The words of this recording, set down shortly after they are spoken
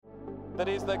that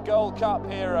is the Gold Cup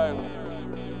hero.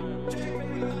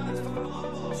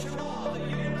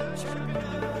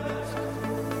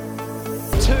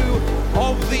 Two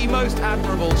of the most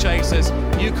admirable chasers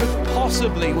you could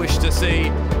possibly wish to see.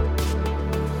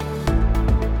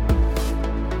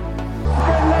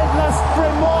 Relentless,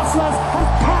 remorseless, and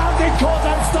pounded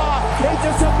Kazakhstan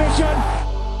into submission.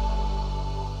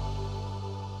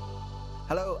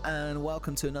 Hello and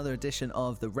welcome to another edition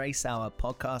of the Race Hour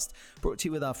podcast, brought to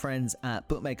you with our friends at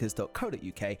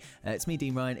bookmakers.co.uk. It's me,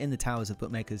 Dean Ryan, in the towers of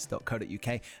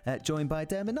bookmakers.co.uk, joined by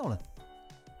Dermot Nolan.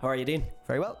 How are you, Dean?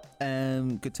 Very well.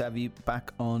 Good to have you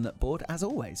back on board, as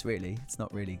always, really. It's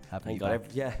not really having you back.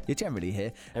 Yeah. You're generally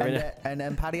here.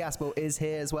 And Paddy Aspel is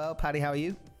here as well. Paddy, how are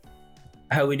you?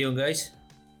 How are we doing, guys?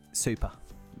 Super.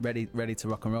 Ready to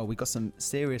rock and roll. We've got some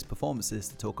serious performances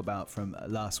to talk about from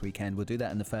last weekend. We'll do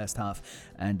that in the first half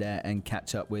and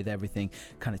catch up with everything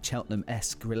kind of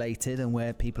Cheltenham-esque related and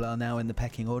where people are now in the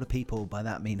pecking order. People, by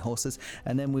that mean horses.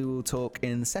 And then we will talk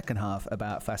in the second half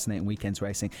about fascinating weekends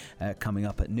racing coming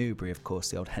up at Newbury, of course,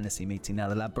 the old Hennessy meeting, now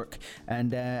the Ladbroke,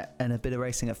 and a bit of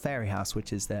racing at Fairyhouse,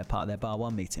 which is their part of their Bar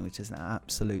 1 meeting, which is an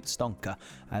absolute stonker,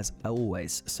 as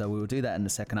always. So we will do that in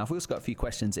the second half. We've also got a few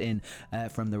questions in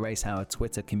from the Race Hour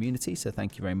Twitter community, so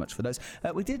thank you very much for those.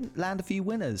 We did land a few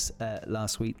winners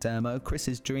last week, Dermo.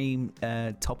 Chris's Dream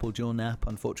toppled your nap,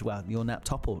 unfortunately. Well, your nap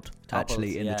toppled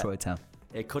actually in the Troy Town.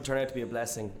 It could turn out to be a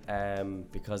blessing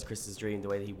because Chris's Dream, the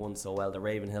way that he won so well, the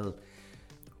Ravenhill,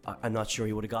 I'm not sure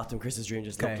he would have got them. Chris's Dream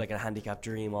just looked like a handicap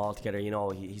dream altogether. You know,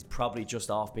 he's probably just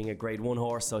off being a Grade 1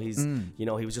 horse, so he's you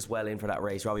know, he was just well in for that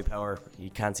race. Robbie Power, he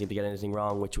can't seem to get anything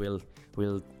wrong, which we'll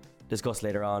discuss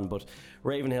later on. But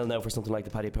Ravenhill now, for something like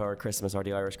the Paddy Power Christmas or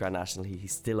the Irish Grand National,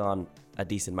 he's still on a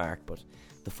decent mark, but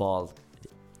the fall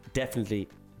definitely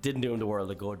didn't do him the world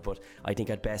of good. But I think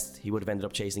at best he would have ended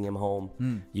up chasing him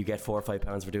home. You get £4 or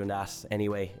 £5 for doing that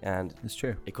anyway, and it's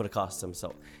true, it could have cost him.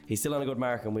 So he's still on a good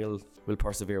mark, and we'll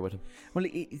persevere with him. Well,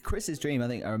 Chris's Dream, I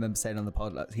think I remember saying on the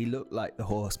pod, like, he looked like the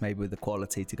horse maybe with the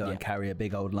quality to go and carry a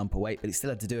big old lump of weight, but he still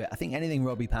had to do it. I think anything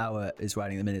Robbie Power is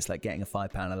riding at the minute is like getting a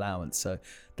 £5 allowance, so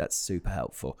that's super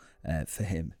helpful for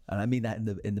him, and I mean that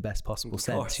in the best possible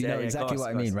sense. You know exactly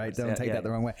what I mean, right? Don't take that the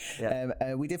wrong way.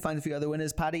 We did find a few other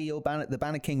winners. Paddy, your the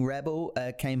Banner King Rebel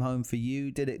came home for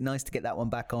you. Did it nice to get that one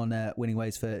back on winning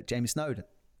ways for Jamie Snowden.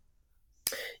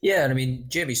 Yeah, and I mean,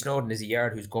 Jamie Snowden is a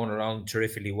yard who's going around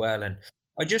terrifically well, and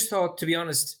I just thought, to be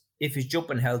honest, if his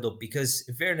jumping held up, because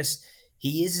in fairness,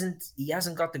 he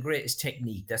hasn't got the greatest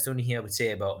technique. That's the only thing I would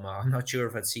say about him. I'm not sure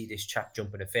if I'd see this chap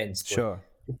jumping a fence. But sure.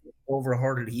 Over a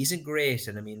hurdle, he isn't great,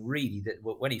 and I mean, really,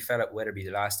 when he fell at Wetherby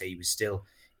the last day, he was still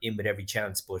in with every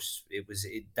chance. But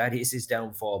that is his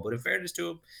downfall. But in fairness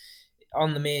to him,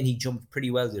 on the main, he jumped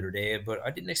pretty well the other day, but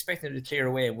I didn't expect him to clear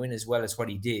away and win as well as what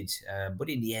he did. But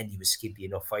in the end, he was skimpy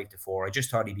enough, 5-4. I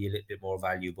just thought he'd be a little bit more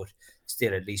value, but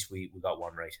still, at least we got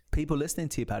one right. People listening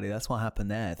to you, Paddy, that's what happened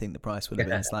there. I think the price would have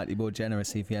been slightly more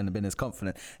generous if he hadn't been as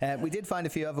confident. We did find a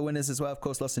few other winners as well. Of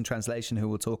course, Lost in Translation, who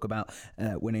we'll talk about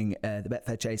winning the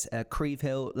Betfair Chase. Creve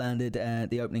Hill landed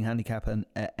the opening handicap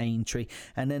at Aintree.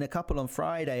 And then a couple on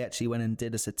Friday actually went and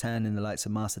did us a turn in the likes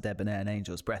of Master Debonair and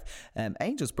Angel's Breath.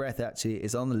 Angel's Breath actually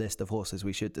is on the list of horses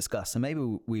we should discuss. So maybe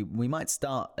we might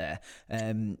start there.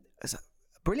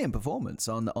 Brilliant performance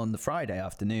on the Friday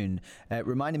afternoon.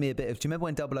 Reminded me a bit of, do you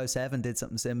remember when 007 did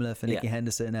something similar for Nicky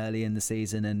Henderson early in the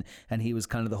season, and he was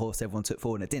kind of the horse everyone took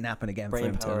forward, and it didn't happen again for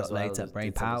him until a lot later.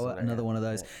 Brain Power, another one of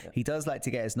those. He does like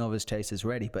to get his novice chasers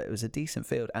ready, but it was a decent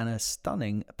field and a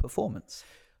stunning performance.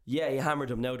 Yeah, he hammered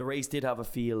him. Now, the race did have a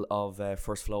feel of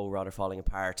First Flow rather falling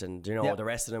apart, and you know the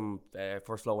rest of them,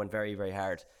 First Flow went very, very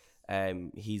hard.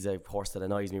 He's a horse that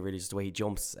annoys me really, just the way he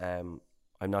jumps. I'm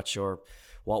not sure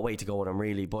what way to go with him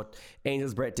really, but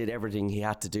Angel's Breath did everything he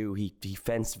had to do. He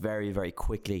fenced very, very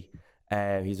quickly.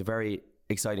 He's a very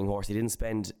exciting horse. He didn't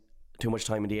spend too much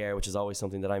time in the air, which is always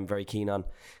something that I'm very keen on,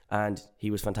 and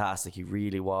he was fantastic. He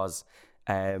really was.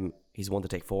 He's one to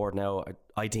take forward now.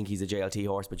 I think he's a JLT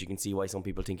horse, but you can see why some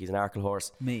people think he's an Arkle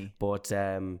horse. Me. But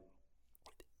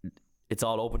it's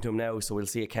all open to him now, so we'll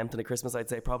see at Kempton at Christmas, I'd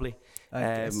say, probably. I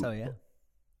guess so, yeah.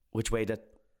 Which way that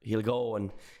he'll go,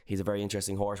 and he's a very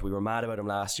interesting horse. We were mad about him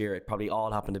last year. It probably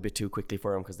all happened a bit too quickly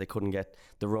for him because they couldn't get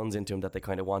the runs into him that they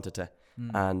kind of wanted to.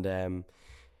 And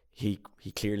he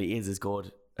clearly is as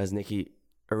good as Nicky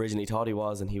originally thought he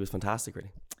was, and he was fantastic,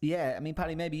 really. Yeah, I mean,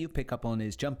 Paddy, maybe you pick up on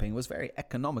his jumping. It was very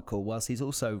economical, whilst he's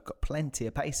also got plenty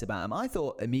of pace about him. I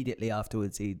thought immediately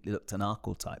afterwards he looked an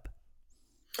Arkle type.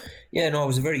 Yeah, no, it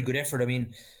was a very good effort. I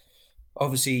mean,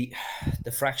 obviously,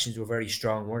 the fractions were very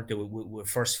strong, weren't they, with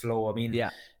First Flow? I mean,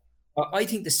 I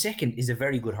think the second is a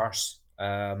very good horse.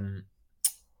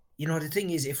 the thing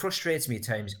is, it frustrates me at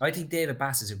times. I think David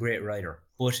Bass is a great rider,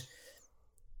 but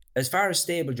as far as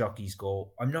stable jockeys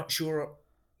go, I'm not sure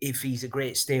if he's a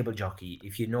great stable jockey,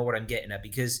 if you know what I'm getting at,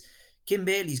 because Kim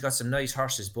Bailey's got some nice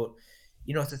horses, but,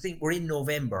 to think we're in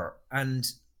November, and,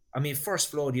 I mean,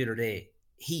 First Flow the other day,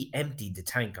 he emptied the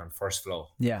tank on First Flow.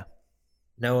 Yeah.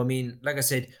 Now, I mean, like I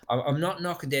said, I'm not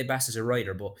knocking Dave Bass as a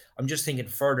rider, but I'm just thinking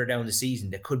further down the season,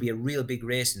 there could be a real big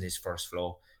race in this First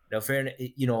Flow. Now, fair,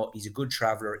 he's a good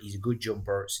traveller, he's a good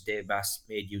jumper, so Dave Bass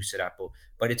made use of that. But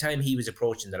by the time he was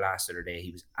approaching the last other day,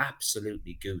 he was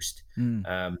absolutely goosed.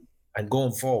 And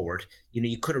going forward,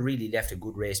 you could have really left a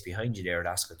good race behind you there at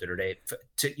Ascot the other day,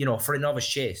 for a novice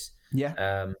chase.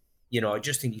 Yeah. I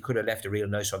just think you could have left a real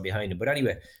nice one behind him. But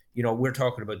anyway, we're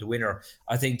talking about the winner.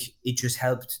 I think it just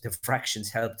helped, the fractions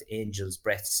helped Angel's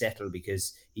breath settle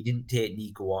because he didn't take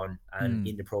Nico on, and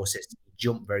in the process, he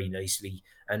jumped very nicely.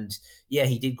 And yeah,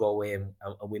 he did go away and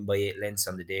win by 8 lengths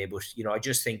on the day. But, I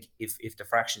just think if the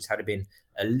fractions had been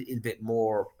a little bit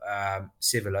more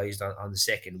civilised on the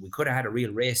second, we could have had a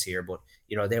real race here. But,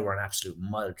 they were an absolute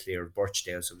mile clear of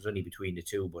Birchdale, so it was only between the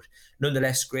two. But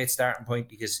nonetheless, great starting point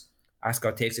because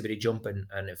Ascot takes a bit of jumping,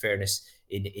 and in fairness,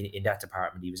 in that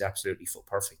department, he was absolutely foot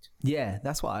perfect. Yeah,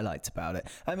 that's what I liked about it.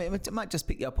 I mean, it might just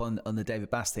pick you up on the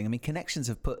David Bass thing. I mean, Connections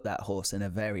have put that horse in a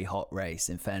very hot race,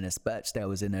 in fairness. Birchdale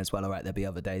was in there as well. All right, there'll be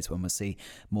other days when we'll see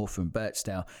more from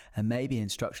Birchdale. And maybe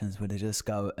Instructions would just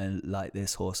go and light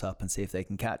this horse up and see if they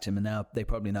can catch him. And now they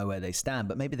probably know where they stand,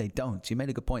 but maybe they don't. You made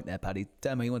a good point there, Paddy.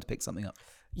 Dermo, you want to pick something up?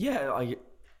 Yeah, I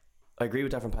agree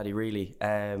with that from Paddy, really.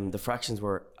 The fractions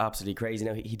were absolutely crazy.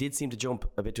 Now, he did seem to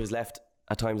jump a bit to his left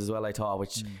at times as well, I thought,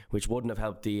 which wouldn't have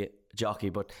helped the jockey.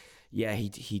 But yeah,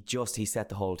 he set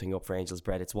the whole thing up for Angel's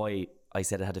Breath. It's why I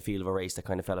said it had the feel of a race that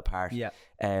kind of fell apart. Yeah.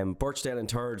 Birchdale in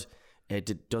third,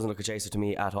 it doesn't look a chaser to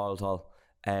me at all.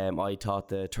 I thought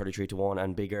the 33-1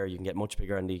 and bigger, you can get much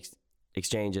bigger in the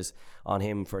exchanges on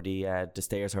him for the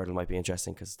Stayers hurdle might be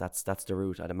interesting, because that's the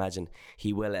route I'd imagine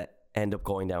he will end up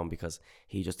going down, because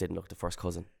he just didn't look the first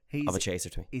cousin of a chaser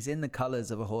to me. He's in the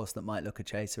colours of a horse that might look a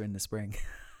chaser in the spring.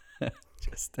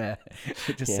 just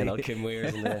see. Not Kim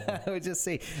Weir's in there. We'll just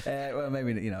see. Well,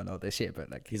 maybe not this year,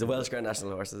 but like he's a Welsh Grand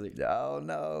National horse, is he? Oh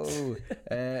no!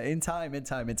 In time.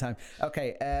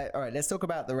 Okay, all right. Let's talk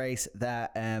about the race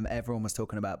that everyone was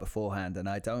talking about beforehand, and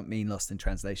I don't mean lost in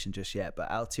translation just yet. But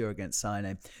Altior against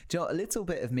Cine. Do you know, a little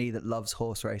bit of me that loves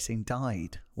horse racing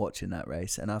died watching that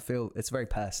race, and I feel it's a very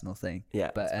personal thing.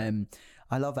 Yeah, but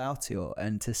I love Altior,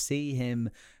 and to see him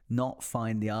not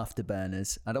find the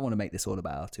afterburners. I don't want to make this all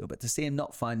about Altior, but to see him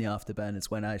not find the afterburners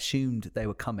when I assumed they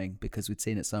were coming because we'd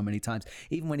seen it so many times.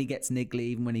 Even when he gets niggly,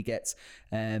 even when he gets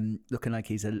looking like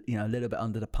he's a little bit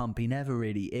under the pump, he never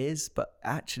really is, but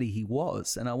actually he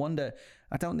was. And I wonder,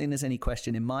 I don't think there's any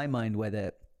question in my mind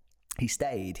whether he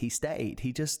stayed.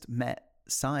 He just met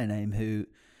Cyaname, who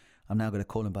I'm now going to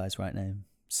call him by his right name,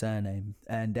 surname,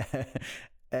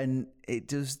 and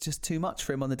it was just too much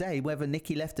for him on the day. Whether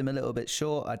Nicky left him a little bit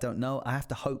short, I don't know. I have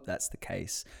to hope that's the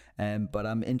case. But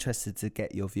I'm interested to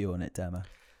get your view on it, Dermo.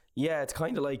 Yeah, it's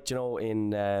kind of like, in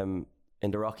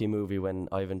the Rocky movie when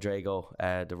Ivan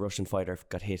Drago, the Russian fighter,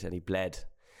 got hit and he bled.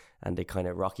 And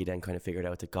Rocky then figured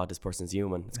out that, God, this person's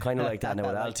human. It's kind of like that now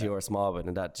with Altior Smallwood,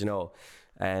 and that,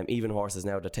 even horses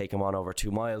now that take him on over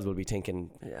 2 miles will be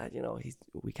thinking,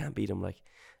 we can't beat him,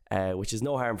 which is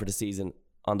no harm for the season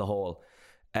on the whole.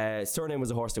 Surname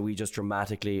was a horse that we just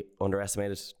dramatically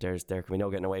underestimated. There can be no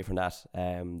getting away from that.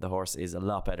 The horse is a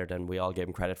lot better than we all gave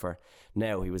him credit for.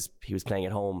 Now he was playing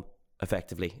at home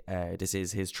effectively. This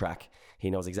is his track. He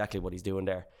knows exactly what he's doing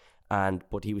there.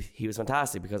 But he was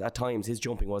fantastic, because at times his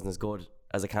jumping wasn't as good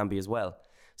as it can be as well.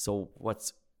 So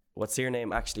what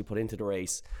Surname actually put into the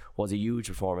race was a huge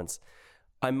performance.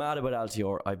 I'm mad about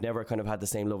Altior. I've never had the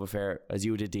same love affair as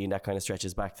you did, Dean. That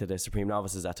stretches back to the Supreme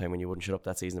Novices that time when you wouldn't shut up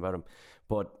that season about him.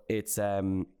 But it's I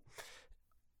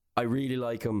really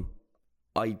like him.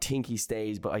 I think he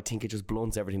stays, but I think it just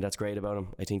blunts everything that's great about him.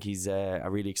 I think he's a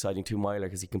really exciting 2-miler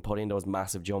because he can put in those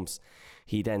massive jumps.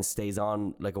 He then stays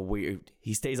on like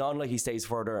he stays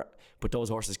further, but those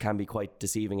horses can be quite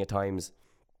deceiving at times.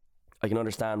 I can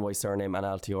understand why Surname and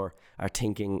Altior are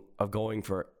thinking of going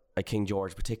for a King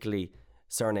George, particularly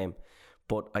Surname,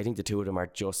 but I think the two of them are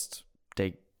just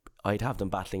I'd have them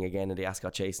battling again in the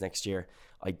Ascot Chase next year.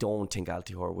 I don't think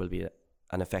Altior will be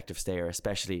an effective stayer,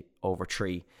 especially over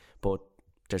 3, but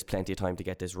there's plenty of time to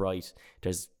get this right.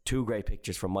 There's 2 great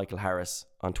pictures from Michael Harris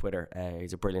on Twitter.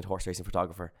 He's a brilliant horse racing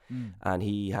photographer, and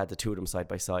he had the two of them side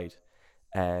by side,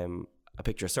 a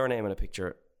picture of Surname and a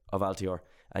picture of Altior,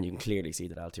 and you can clearly see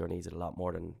that Altior needs it a lot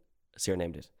more than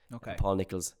Surname did. Okay. Paul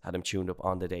Nicholls had him tuned up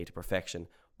on the day to perfection.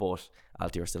 but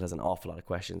Altior still has an awful lot of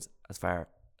questions as far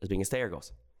as being a stayer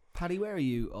goes. Paddy, where are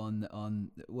you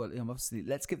on well, obviously,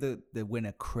 let's give the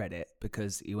winner credit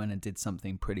because he went and did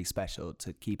something pretty special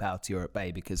to keep Altior at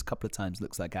bay, because a couple of times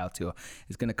looks like Altior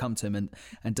is going to come to him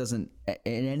and doesn't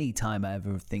in any time I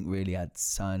ever think really had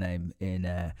Surname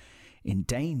in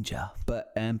danger.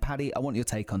 But Paddy, I want your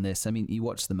take on this. I mean, you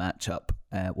watched the matchup.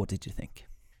 What did you think?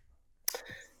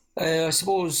 I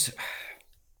suppose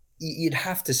you'd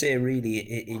have to say really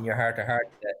in your heart to heart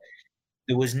that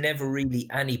there was never really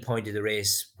any point of the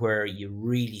race where you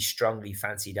really strongly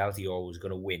fancied Altior was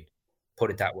going to win.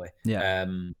 Put it that way. Yeah.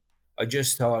 I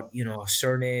just thought,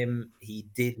 Surname, he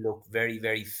did look very,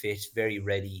 very fit, very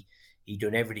ready. He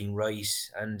done everything right.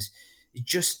 And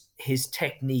just his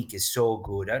technique is so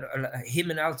good.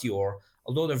 Him and Altior,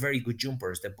 although they're very good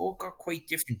jumpers, they both got quite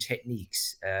different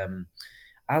techniques.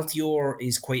 Altior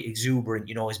is quite exuberant.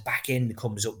 His back end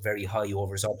comes up very high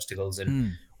over his obstacles.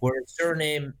 And whereas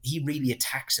Surname, he really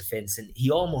attacks a fence and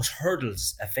he almost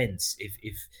hurdles a fence.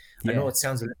 I know it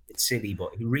sounds a little bit silly,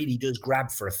 but he really does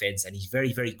grab for a fence and he's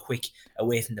very, very quick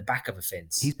away from the back of a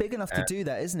fence. He's big enough to do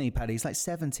that, isn't he, Paddy? He's like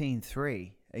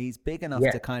 17'3". He's big enough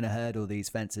to kind of hurdle these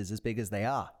fences as big as they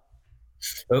are.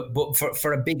 But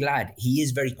for a big lad, he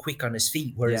is very quick on his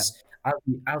feet, whereas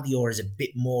Altior is a bit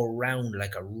more round,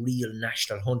 like a real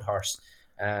national hunt horse.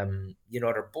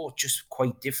 They're both just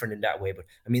quite different in that way. But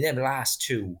I mean, them last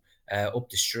two up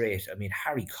the straight, I mean,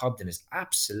 Harry Cobden has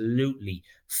absolutely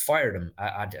fired him,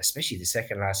 especially the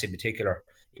second last in particular.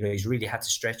 He's really had to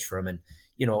stretch for him, and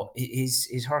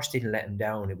his horse didn't let him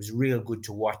down. It was real good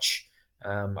to watch.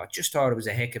 I just thought it was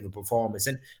a heck of a performance,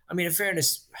 and I mean, in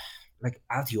fairness, like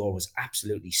Altior was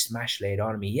absolutely smash laid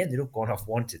on him. He ended up going off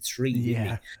 1-3,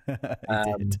 didn't he?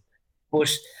 Did.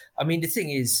 But I mean, the thing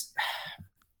is,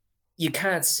 you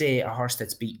can't say a horse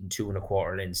that's beaten 2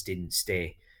 1/4 lengths didn't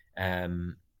stay.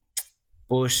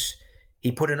 But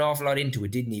he put an awful lot into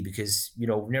it, didn't he? Because, we've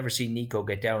never seen Nico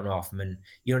get down off him. And,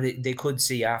 they could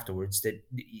see afterwards that,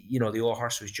 the old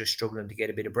horse was just struggling to get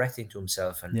a bit of breath into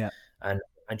himself and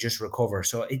just recover.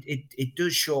 So it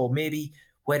does show maybe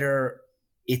whether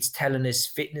it's telling us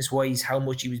fitness-wise how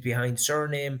much he was behind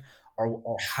Surname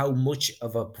or how much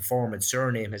of a performance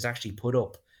Surname has actually put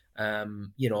up,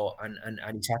 and he's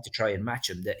had to try and match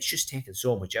him. That it's just taken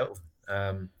so much out of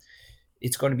him.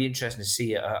 It's going to be interesting to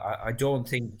see. I don't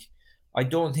think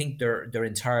they're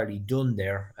entirely done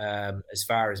there as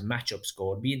far as matchups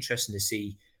go. It'd be interesting to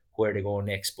see where they go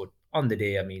next. But on the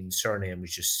day, I mean, Surname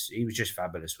was just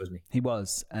fabulous, wasn't he? He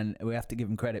was, and we have to give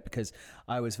him credit because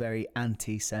I was very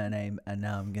anti-Surname, and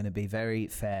now I'm going to be very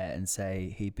fair and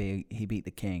say he beat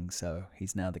the king, so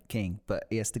he's now the king. But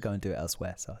he has to go and do it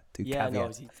elsewhere. So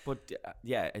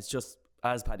it's just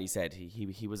as Paddy said,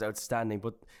 he was outstanding.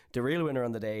 But the real winner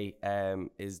on the day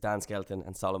is Dan Skelton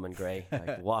and Solomon Gray.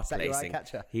 Like, what placing!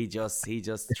 He just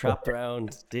trapped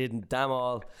around, did damn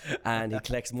all, and he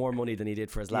collects more money than he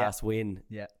did for his last win.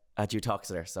 Yeah. At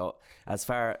Uttoxeter. So as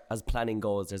far as planning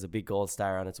goes, there's a big gold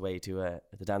star on its way to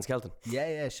the Dan Skelton.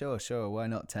 Yeah, sure. Why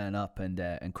not turn up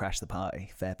and crash the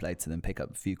party? Fair play to them, pick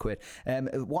up a few quid.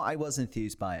 What I was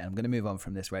enthused by, and I'm going to move on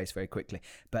from this race very quickly,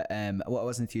 but what I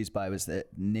was enthused by was that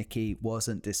Nicky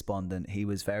wasn't despondent. He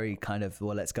was very kind of,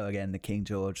 well, let's go again, the King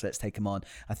George, let's take him on.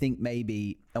 I think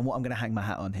maybe, and what I'm going to hang my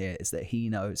hat on here is that he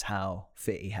knows how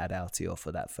fit he had Altior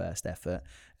for that first effort.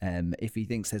 If he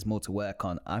thinks there's more to work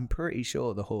on, I'm pretty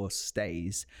sure the horse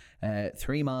stays.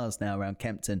 3 miles now around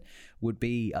Kempton would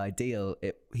be ideal.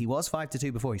 He was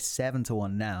 5-2 before. He's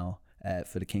 7-1 now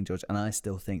for the King George, and I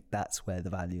still think that's where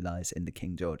the value lies in the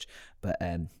King George. But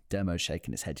Dermo's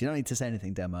shaking his head. You don't need to say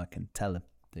anything, Dermo. I can tell him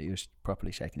that you're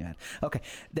properly shaking your head. Okay,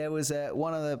 there was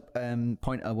one other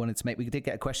point I wanted to make. We did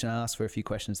get a question. I asked for a few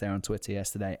questions there on Twitter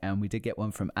yesterday, and we did get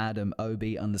one from Adam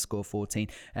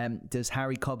OB_14. Does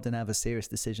Harry Cobden have a serious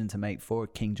decision to make for a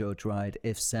King George ride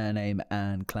if Surname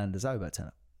and Clan des Obeaux turn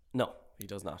up? No, he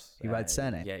does not. He rides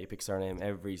Surname? Yeah, he picks Surname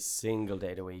every single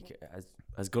day of the week.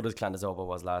 As good as Clan des Obeaux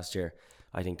was last year,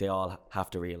 I think they all have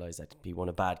to realise that he won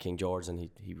a bad King George and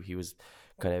he was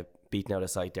kind of beaten out of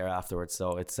sight there afterwards.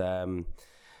 So it's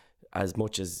as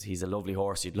much as he's a lovely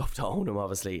horse, you'd love to own him,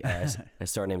 obviously. His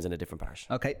Surname's in a different parish.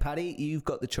 Okay, Paddy, you've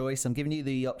got the choice. I'm giving you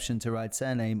the option to ride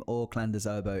Surname or Clan des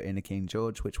Obeaux in a King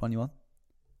George. Which one you want?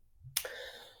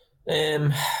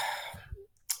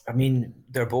 I mean,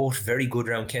 they're both very good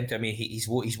around Kempton. I mean, he's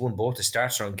won both the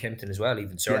starts around Kempton as well.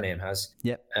 Even Surname has.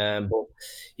 Yep.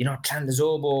 But Clan des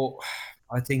Obeaux,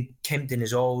 I think Kempton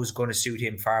is always going to suit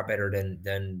him far better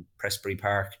than Prestbury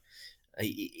Park.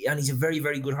 And he's a very,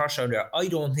 very good horse around there. I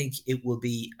don't think it will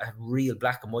be a real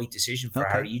black and white decision for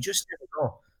Harry. You just never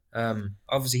know.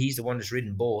 Obviously, he's the one that's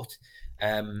ridden both.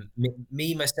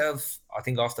 Myself, I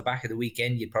think off the back of the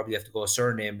weekend, you'd probably have to go a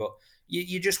surname, but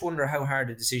you just wonder how hard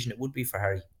a decision it would be for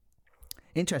Harry.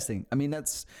 Interesting. I mean,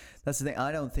 that's the thing.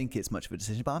 I don't think it's much of a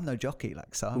decision, but I'm no jockey,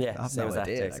 so I've no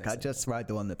idea. I just ride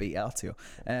the one that beat Altior.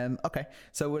 Okay,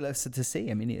 so we'll have to see.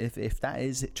 I mean, if that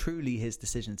is truly his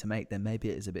decision to make, then maybe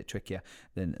it is a bit trickier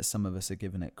than some of us are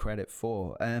giving it credit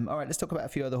for. All right, let's talk about a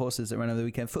few other horses that ran over the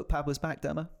weekend. Footpad was back,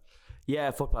 Dermo.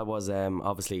 Yeah, Footpad was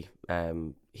obviously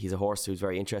he's a horse who's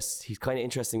very interesting. He's kind of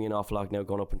interesting me an awful lot now,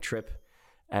 going up and trip.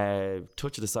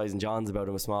 Touch of the size and John's about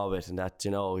him a small bit, and that,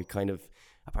 you know, he kind of,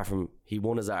 apart from he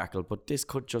won his Arkle, but this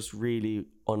could just really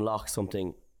unlock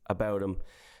something about him.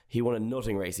 He won a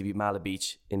nutting race. He beat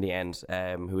Malabeach in the end,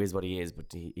 who is what he is, but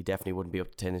he definitely wouldn't be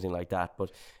up to anything like that.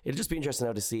 But it'll just be interesting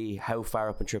now to see how far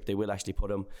up and trip they will actually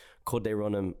put him. Could they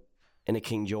run him in a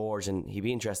King George? And he'd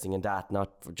be interesting in that,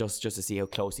 not for just to see how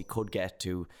close he could get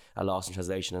to a Lost in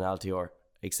Translation and Altior,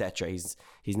 etc.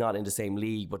 He's not in the same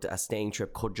league, but a staying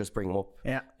trip could just bring him up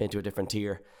into a different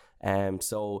tier.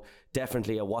 So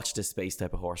definitely a watch this space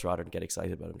type of horse rather than get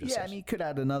excited about him. Just and he could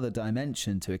add another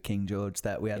dimension to a King George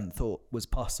that we hadn't thought was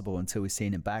possible until we've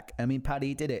seen him back. I mean,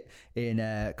 Paddy did it in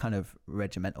a kind of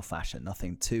regimental fashion,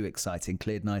 nothing too exciting,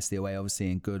 cleared nicely away,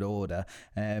 obviously in good order.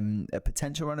 A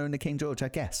potential runner in the King George, I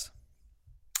guess.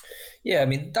 Yeah, I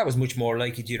mean, that was much more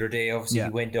like it the other day. Obviously, he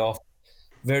went off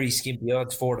very skimpy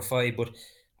odds, 4-5, but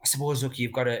I suppose, look,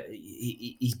 you've got to.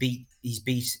 He's beat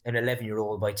an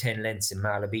 11-year-old by 10 lengths in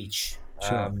Malabeach.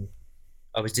 Sure.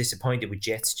 I was disappointed with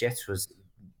Jets. Jets was,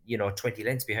 20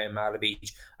 lengths behind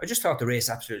Malabeach. I just thought the race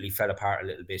absolutely fell apart a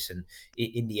little bit, and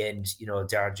in the end,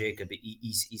 Darren Jacob,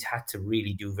 he's had to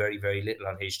really do very, very little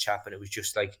on his chap, and it was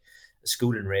just like a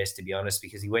schooling race, to be honest,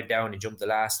 because he went down and jumped the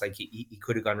last. Like he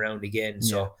could have gone round again.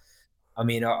 So. I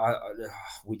mean,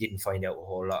 we didn't find out a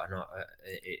whole lot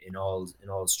in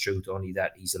all's truth, only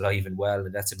that he's alive and well,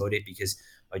 and that's about it, because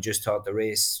I just thought the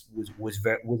race was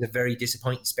a very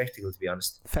disappointing spectacle, to be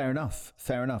honest. Fair enough.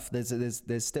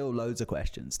 There's still loads of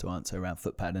questions to answer around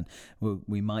Footpad, and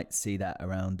we might see that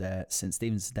around St.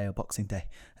 Stephen's Day or Boxing Day,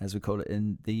 as we call it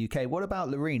in the UK. What about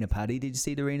Lorena, Paddy? Did you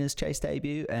see Lorena's chase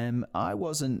debut? I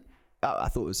wasn't. I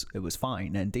thought it was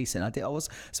fine and decent. I was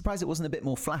surprised it wasn't a bit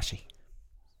more flashy.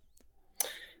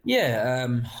 Yeah,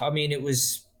 I mean, it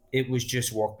was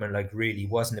just workmanlike, really,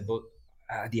 wasn't it? But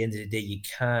at the end of the day, you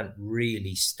can't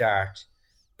really start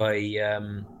by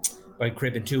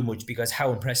cribbing too much, because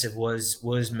how impressive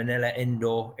was Manila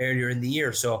Endo earlier in the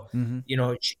year. So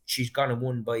she's gone and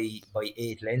won by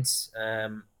 8 lengths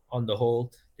on the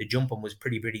whole. The jumping was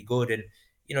pretty good,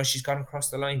 and she's gone across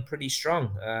the line pretty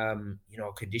strong.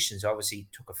 Conditions obviously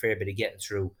took a fair bit of getting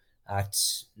through at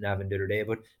Navan the other day,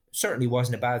 but certainly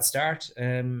wasn't a bad start,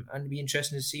 and it'd be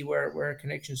interesting to see where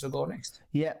Connections will go next.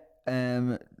 Yeah.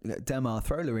 Dermo, I'll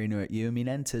throw Lorena at you. I mean,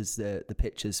 enters the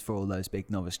pictures for all those big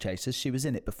novice chasers. She was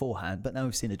in it beforehand, but now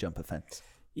we've seen her jump a fence.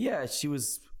 Yeah, she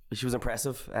was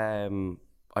impressive.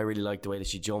 I really liked the way that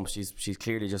she jumps. She's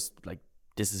clearly just like,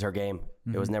 this is her game.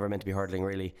 It was never meant to be hurdling,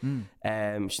 really.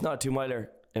 She's not a 2-miler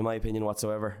in my opinion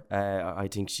whatsoever. I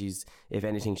think if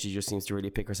anything, she just seems to really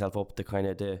pick herself up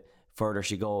the further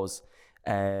she goes.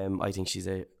 I think she's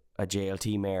a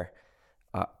JLT mare.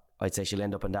 I'd say she'll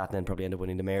end up in that and then probably end up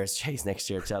winning the mare's chase next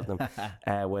year at Cheltenham,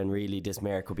 when really this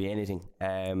mare could be anything.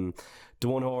 The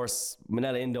one horse,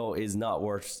 Manila Indo, is not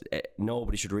worth.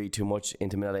 Nobody should read too much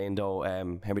into Manila Indo.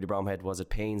 Henry de Bromhead was at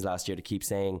pains last year to keep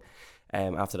saying,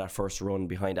 after that first run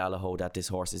behind Allaho, that this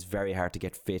horse is very hard to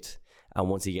get fit. And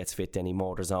once he gets fit, then he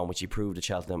motors on, which he proved at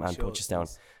Cheltenham and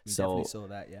Punchestown. We definitely saw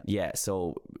that, yeah. Yeah,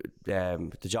 so the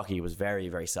jockey was very,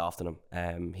 very soft on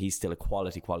him. He's still a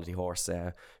quality horse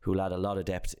who'll add a lot of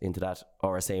depth into that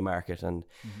RSA market. And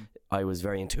I was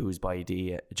very enthused by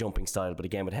the jumping style. But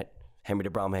again, with Henry de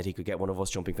Bromhead, he could get one of us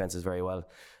jumping fences very well.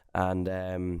 And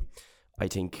I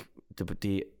think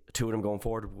the two of them going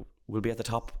forward will be at the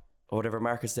top, or whatever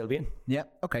markets they'll be in. Yeah,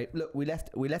 okay. Look, we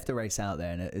left the race out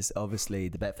there, and it's obviously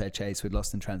the Betfair Chase with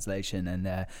Lost in Translation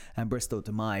and Bristol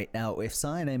de Mai. Now, if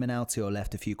Cyaname and Altior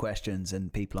left a few questions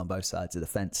and people on both sides of the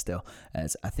fence still,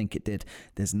 as I think it did,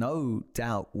 there's no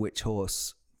doubt which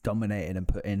horse dominated and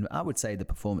put in, I would say, the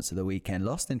performance of the weekend.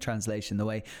 Lost in Translation, the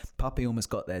way Puppy almost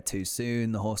got there too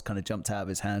soon, the horse kind of jumped out of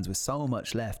his hands with so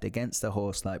much left against a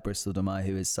horse like Bristol de Mai,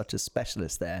 who is such a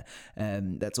specialist there.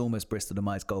 That's almost Bristol de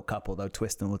Mai's Gold Cup, although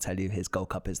Twiston will tell you his Gold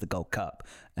Cup is the Gold Cup.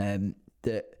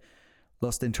 That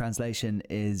Lost in Translation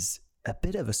is a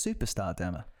bit of a superstar,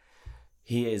 Dermo.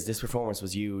 He is. This performance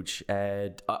was huge.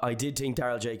 I did think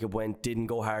Daryl Jacob didn't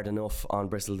go hard enough on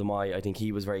Bristol de Mai. I think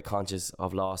he was very conscious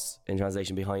of Loss in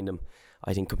Translation behind him.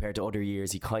 I think compared to other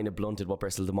years, he kind of blunted what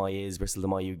Bristol De Mai is. Bristol De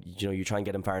Mai, you try and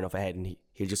get him far enough ahead and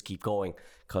he'll just keep going,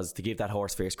 because to give that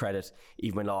horse fierce credit,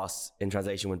 even when Lost in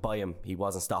Translation went by him, he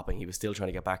wasn't stopping. He was still trying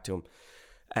to get back to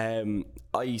him.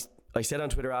 I said on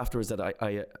Twitter afterwards that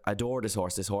I adore this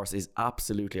horse. This horse is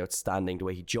absolutely outstanding. The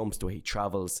way he jumps, the way he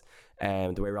travels,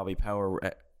 the way Robbie Power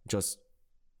just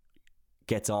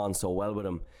gets on so well with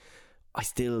him. I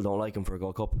still don't like him for a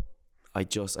Gold Cup. I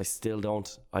still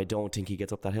don't. I don't think he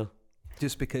gets up that hill.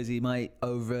 Just because he might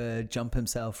over jump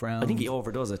himself around. I think he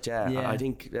overdoes it, yeah. I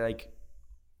think, like,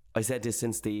 I said this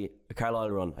since the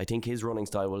Carlisle run, I think his running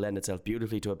style will lend itself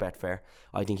beautifully to a Betfair.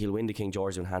 I think he'll win the King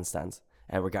George in handstands,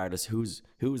 regardless who's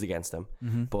against him.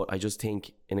 But I just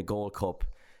think in a Gold Cup,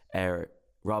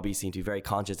 Robbie seemed to be very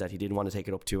conscious that he didn't want to take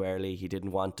it up too early. He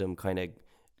didn't want them kind of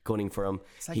gunning for him.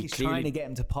 It's like he's trying to get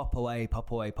him to pop away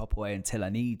until I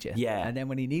need you. Yeah. And then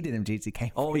when he needed him, he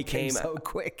came. He came so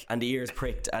quick. And the ears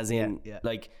pricked, as in,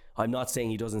 like, I'm not saying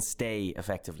he doesn't stay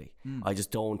effectively. I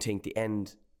just don't think the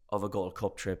end of a Gold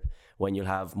Cup trip, when you'll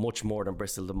have much more than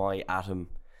Bristol De Mai at him,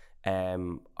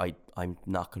 I'm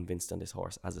not convinced on this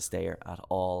horse as a stayer at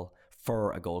all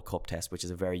for a Gold Cup test, which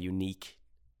is a very unique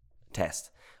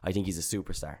test. I think he's a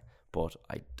superstar. But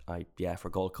for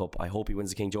Gold Cup, I hope he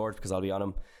wins the King George, because I'll be on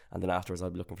him, and then afterwards I'll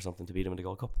be looking for something to beat him in the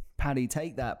Gold Cup. Paddy,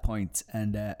 take that point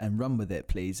and run with it,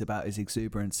 please, about his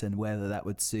exuberance and whether that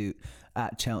would suit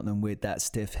at Cheltenham with that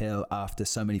stiff hill after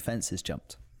so many fences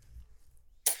jumped.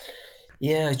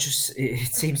 Yeah, it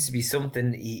seems to be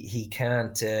something he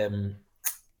can't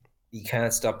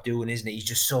stop doing, isn't it? He's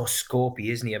just so scopy,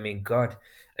 isn't he? I mean, God,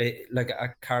 like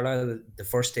at Carlisle the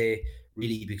first day,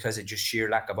 really, because of just sheer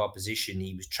lack of opposition,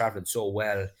 he was travelling so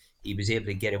well, he was able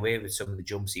to get away with some of the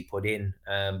jumps he put in.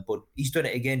 But he's done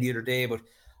it again the other day. But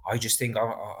I just think,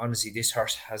 honestly, this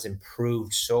horse has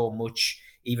improved so much,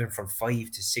 even from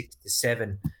 5 to 6 to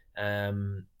 7.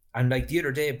 And like the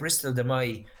other day, Bristol De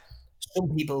Mai,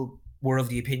 some people were of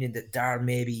the opinion that Darrell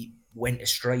maybe went a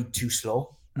stride too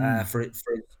slow for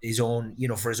his own,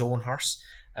 for his own horse.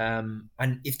 And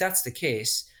if that's the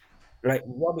case, like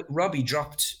Robbie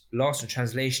dropped Lost in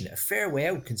Translation a fair way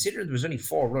out, considering there was only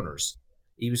 4 runners.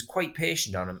 He was quite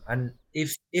patient on him, and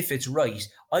if it's right,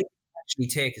 I actually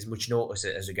take as much notice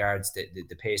as regards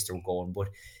the pace they were going. But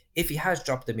if he has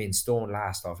dropped them in stone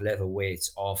last off level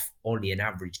weights off only an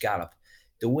average gallop,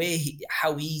 the way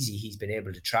how easy he's been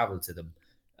able to travel to them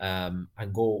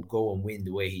and go and win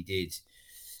the way he did.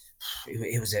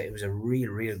 It was a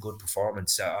real good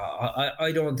performance.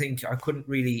 I don't think I couldn't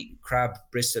really crab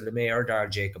Bristol De Mai or Darrell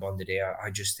Jacob on the day.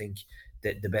 I just think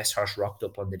that the best horse rocked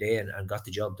up on the day and got the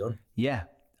job done. Yeah,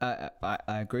 I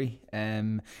agree.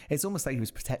 It's almost like he was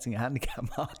protecting a handicap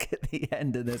mark at the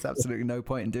end, and there's absolutely no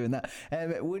point in doing that.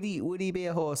 Would he be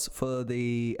a horse for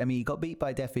the? I mean, he got beat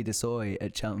by Defi Desoy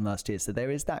at Cheltenham last year, so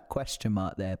there is that question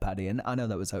mark there, Paddy. And I know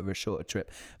that was over a shorter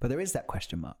trip, but there is that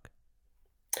question mark.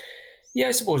 Yeah,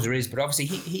 I suppose there is, but obviously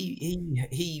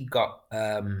he got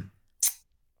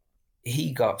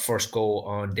first go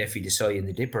on Defi Desoy in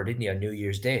the Dipper, didn't he, on New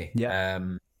Year's Day? Yeah.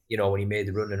 When he made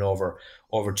the running over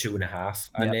 2.5,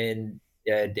 and then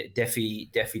Defi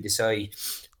Desoy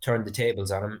turned the tables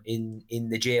on him in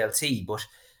the JLT. But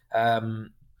I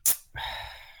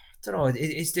don't know,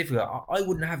 it's difficult. I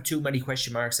wouldn't have too many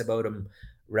question marks about him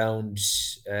round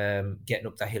getting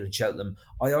up that hill at Cheltenham.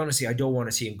 I don't want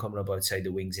to see him coming up outside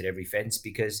the wings at every fence,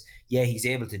 because he's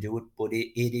able to do it, but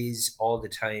it is all the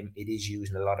time, it is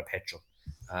using a lot of petrol,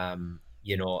 and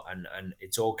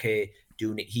it's okay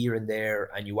doing it here and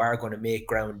there, and you are going to make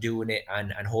ground doing it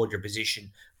and hold your position,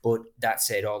 but that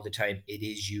said, all the time it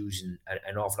is using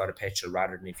an awful lot of petrol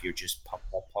rather than if you're just pop.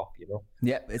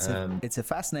 Yeah, it's a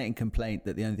fascinating complaint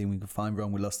that the only thing we can find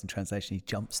wrong with Lost in Translation, he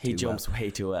jumps way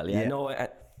too well. Yeah. No,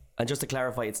 and just to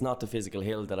clarify, it's not the physical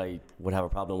hill that I would have a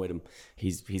problem with him.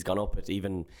 He's gone up it,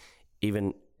 even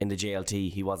in the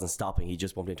JLT, he wasn't stopping. He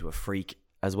just bumped into a freak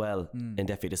as well in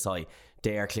Defi Desoy.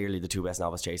 They are clearly the 2 best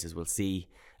novice chasers, we'll see.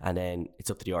 And then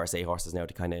it's up to the RSA horses now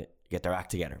to kind of get their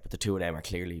act together. But the 2 of them are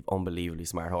clearly unbelievably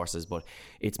smart horses. But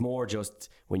it's more just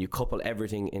when you couple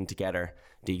everything in together,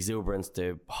 the exuberance,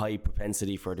 the high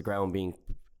propensity for the ground being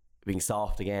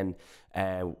soft again,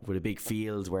 with a big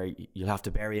field where you'll have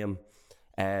to bury him.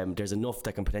 There's enough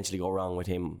that can potentially go wrong with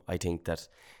him. I think that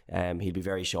he'll be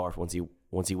very short once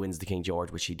he wins the King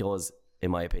George, which he does, in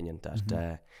my opinion,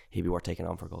 that he'd be worth taking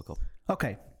on for a Gold Cup.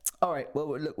 Okay, All right,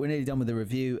 well, look, we're nearly done with the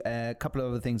review. A couple of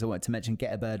other things I wanted to mention.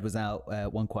 Get a Bird was out,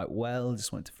 won quite well.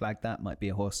 Just wanted to flag that. Might be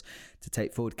a horse to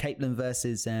take forward. Capeland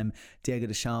versus Diego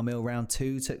de Charmille. Round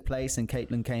 2 took place and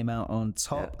Capeland came out on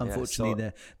top.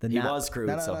 Unfortunately, the he nap... was screwed.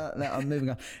 No, I'm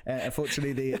moving on.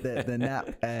 Unfortunately, the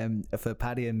nap for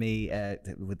Paddy and me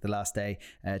with the last day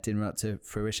didn't run up to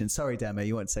fruition. Sorry, Demo,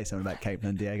 you want to say something about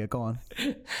Capeland, Diego? Go on.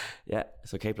 Yeah,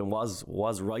 so Capeland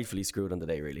was rightfully screwed on the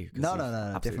day, really.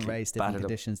 No. Different race, different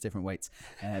conditions, different weights,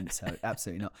 so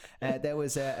absolutely not. There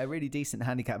was a really decent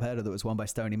handicap hurdle that was won by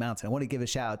Stony Mountain. I want to give a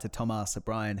shout out to Thomas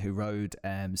O'Brien, who rode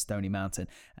Stony Mountain,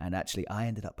 and actually I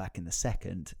ended up back in the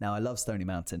second. Now I love Stony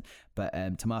Mountain, but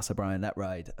Thomas O'Brien, that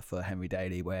ride for Henry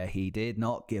Daly where he did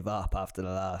not give up after the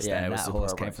last, and that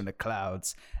horse came from the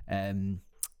clouds.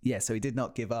 So he did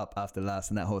not give up after the last,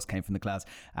 and that horse came from the clouds.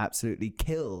 Absolutely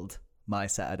killed my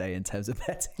Saturday in terms of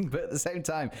betting, but at the same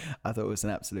time I thought it was an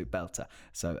absolute belter,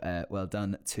 so well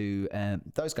done to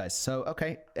those guys. So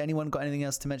okay, anyone got anything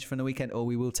else to mention from the weekend, or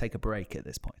we will take a break at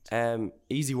this point?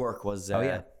 Easy Work was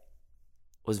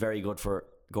very good for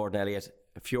Gordon Elliott.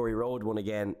 Fury Road won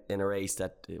again in a race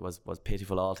that was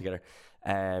pitiful altogether.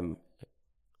 He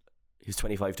was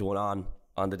 25-1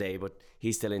 on the day, but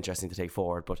he's still interesting to take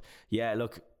forward. But yeah,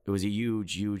 look, it was a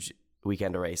huge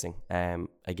weekend of racing.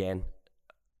 Again,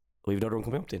 we have another one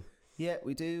coming up then. Yeah,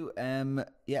 we do.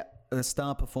 The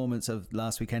star performance of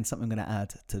last weekend, something I'm going to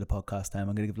add to the podcast. I'm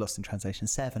going to give Lost in Translation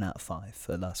 7 out of 5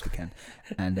 for last weekend.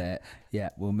 And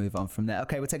we'll move on from there.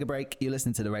 Okay, we'll take a break. You're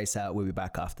listening to The Race Hour. We'll be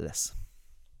back after this.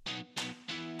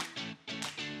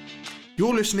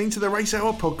 You're listening to The Race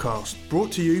Hour podcast,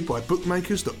 brought to you by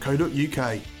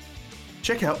bookmakers.co.uk.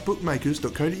 Check out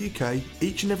bookmakers.co.uk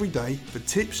each and every day for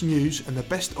tips, news and the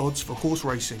best odds for horse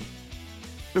racing.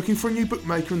 Looking for a new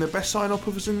bookmaker and the best sign-up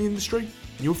offers in the industry?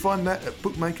 You'll find that at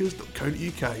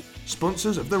bookmakers.co.uk,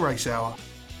 sponsors of The Race Hour.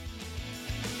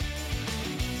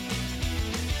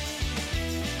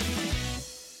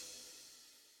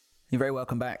 You're very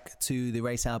welcome back to the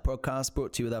Race Hour podcast,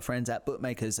 brought to you with our friends at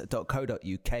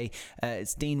bookmakers.co.uk.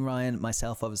 It's Dean Ryan,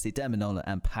 myself, obviously, Dermot Nolan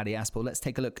and Paddy Aspel. Let's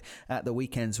take a look at the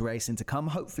weekend's racing to come.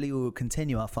 Hopefully, we will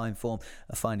continue our fine form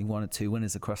of finding one or two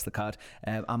winners across the card.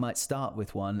 I might start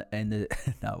with one in the...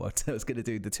 No, I was going to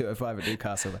do the 205 at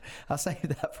Newcastle, but I'll save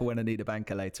that for when I need a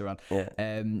banker later on.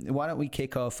 Yeah. Why don't we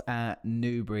kick off at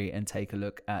Newbury and take a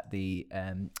look at the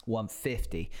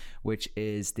 150, which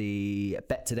is the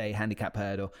Bet Today handicap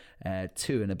hurdle.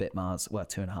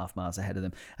 2.5 miles ahead of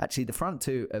them. Actually, the front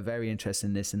two are very interested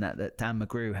in this, and that Dan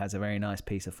McGrew has a very nice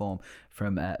piece of form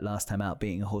from last time out,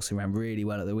 beating a horse who ran really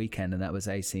well at the weekend, and that was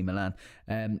AC Milan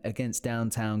against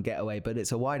Downtown Getaway. But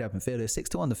it's a wide open field. It's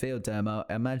 6-1 the field, I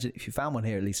imagine if you found one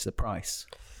here, at least the price.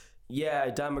 Yeah,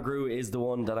 Dan McGrew is the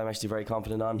one that I'm actually very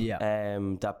confident on. Yeah.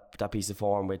 That piece of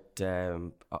form with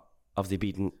obviously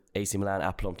beating AC Milan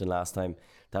at Plumpton last time.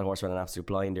 That horse ran an absolute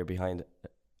blinder behind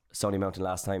Stony Mountain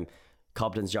last time.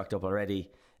 Cobden's jacked up already.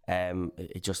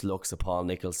 It just looks a Paul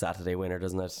Nicholls Saturday winner,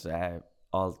 doesn't it?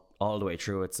 All the way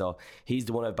through it. So he's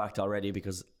the one I've backed already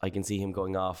because I can see him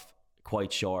going off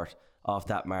quite short off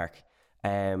that mark.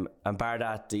 And bar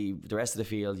that, the rest of the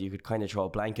field, you could kind of throw a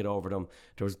blanket over them.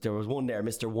 There was one there,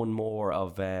 Mr. One More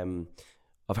of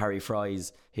Harry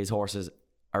Fry's. His horses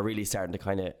are really starting to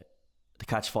kind of to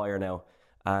catch fire now,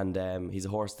 and he's a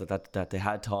horse that they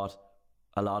had taught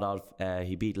a lot of.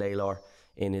 He beat Laylor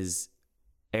in his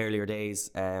earlier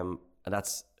days, and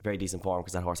that's very decent form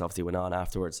because that horse obviously went on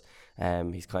afterwards.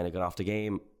 He's kind of got off the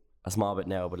game a small bit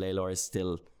now, but Laylor is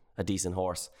still a decent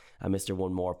horse, and Mr.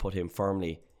 One More put him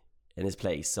firmly in his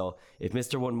place. So if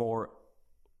Mr. One More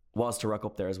was to rock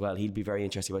up there as well, he'd be very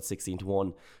interesting about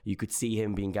 16-1. You could see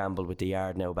him being gambled with the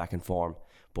yard now back in form.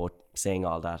 But saying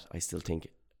all that, I still think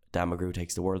Dan McGrew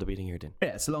takes the world of beating here, Din. Yeah,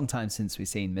 it's a long time since we've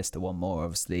seen Mr. One More,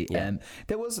 obviously. Yeah.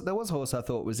 There was a horse I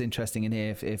thought was interesting in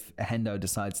here if Hendo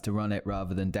decides to run it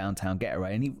rather than Downtown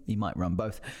Getaway, and he might run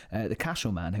both. The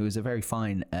Cashel Man, who is a very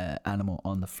fine animal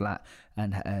on the flat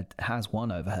and has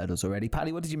won over hurdles already.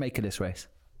 Paddy, what did you make of this race?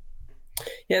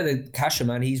 Yeah, the Cashel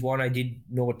Man, he's one I did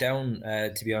note down,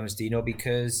 to be honest, Dino,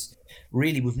 because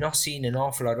really we've not seen an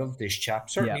awful lot of this chap,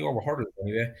 certainly over hurdles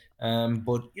anyway.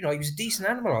 But, he was a decent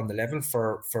animal on the level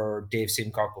for Dave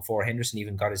Simcock before Henderson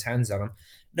even got his hands on him.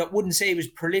 I wouldn't say he was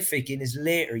prolific in his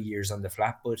later years on the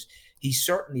flat, but he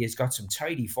certainly has got some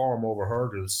tidy form over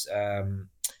hurdles.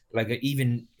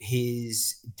 Even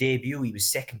his debut, he was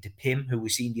second to Pim, who we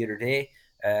seen the other day.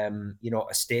 A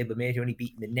stablemate who only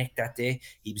beaten the neck that day.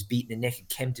 He was beaten the neck at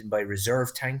Kempton by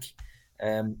Reserve Tank.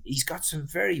 He's got some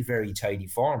very, very tidy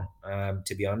form,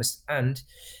 to be honest. And,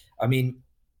 I mean,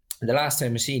 the last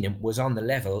time I seen him was on the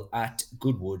level at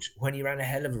Goodwood when he ran a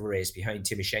hell of a race behind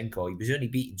Timoshenko. He was only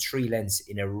beaten 3 lengths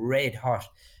in a red hot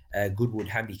Goodwood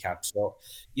handicap. So,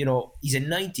 he's a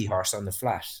 90 horse on the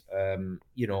flat. And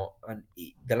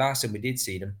the last time we did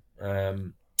see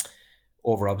him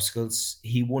over obstacles,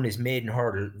 he won his maiden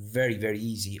hurdle very, very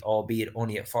easy, albeit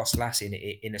only at first class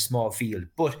in a small field.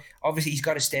 But obviously he's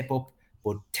got to step up.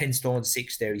 But 10 stone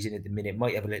 6 there he's in at the minute,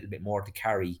 might have a little bit more to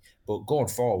carry. But going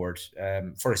forward,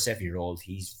 for a 7-year-old,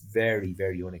 he's very,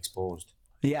 very unexposed.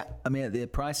 Yeah, I mean, the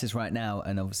prices right now,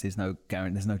 and obviously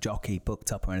there's no jockey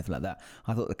booked up or anything like that.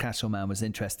 I thought the Cashel Man was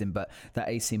interesting, but that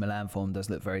AC Milan form does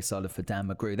look very solid for Dan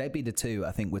McGrew. They'd be the two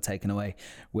I think we're taken away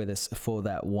with us for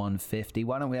that 150.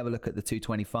 Why don't we have a look at the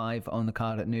 225 on the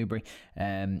card at Newbury?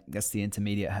 That's the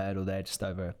intermediate hurdle there, just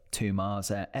over 2 miles.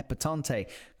 Epatante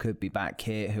could be back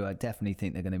here, who I definitely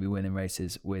think they're going to be winning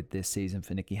races with this season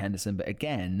for Nicky Henderson. But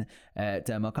again,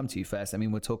 Derm, I'll come to you first. I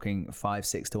mean, we're talking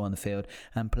 5-6 to 1 the field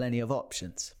and plenty of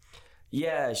options.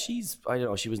 Yeah, she was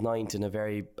 9th in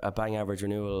a bang average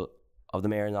renewal of the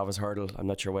Mare Novice Hurdle. I'm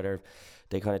not sure whether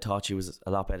they kind of thought she was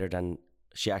a lot better than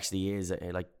she actually is.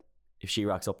 Like, if she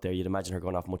rocks up there, you'd imagine her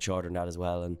going off much shorter than that as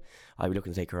well, and I'd be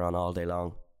looking to take her on all day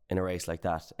long in a race like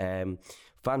that.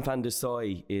 Fan de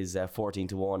Soy is 14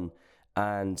 to 1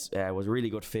 and was a really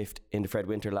good 5th in the Fred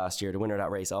Winter last year. The winner of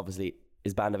that race obviously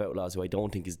is Band of Outlaws, who I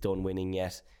don't think is done winning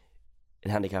yet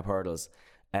in handicap hurdles.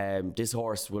 This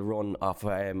horse will run off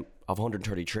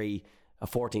 133, a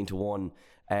 14 to 1.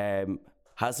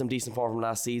 Has some decent form from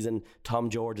last season. Tom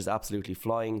George is absolutely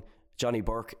flying. Johnny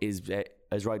Burke is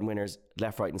riding winners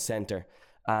left, right, and centre,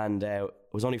 and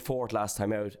was only 4th last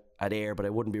time out at Ayr. But I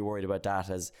wouldn't be worried about that,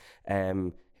 as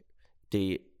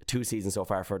the 2 seasons so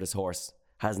far for this horse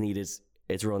has needed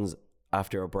its runs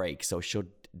after a break, so should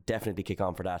definitely kick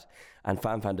on for that. And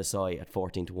Fan de Soy at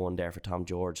 14 to 1 there for Tom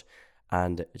George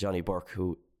and Johnny Burke,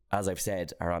 who, as I've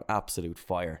said, are on absolute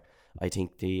fire. I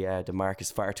think the mark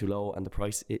is far too low and the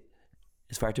price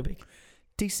is far too big.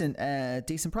 Decent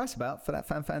price about for that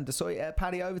Fan de Soy.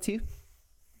 Paddy, over to you.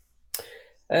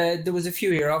 There was a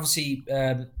few here. Obviously,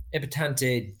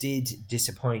 Epatante did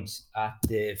disappoint at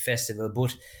the festival,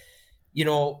 but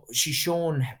she's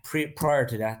shown prior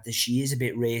to that she is a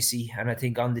bit racy, and I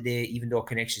think on the day, even though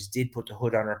Connections did put the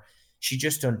hood on her, she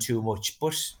just done too much.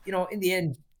 But in the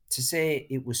end, to say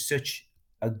it was such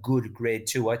a good grade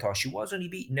 2, I thought she was only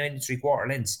beaten 9 3/4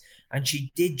 lengths, and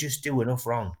she did just do enough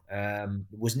wrong.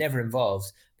 Was never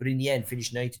involved, but in the end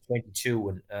finished 9 to 22,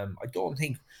 and I don't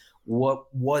think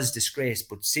what was disgraced,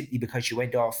 but simply because she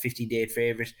went off 15-8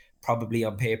 favourite, probably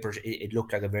on paper it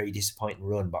looked like a very disappointing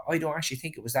run. But I don't actually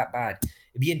think it was that bad.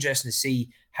 It'd be interesting to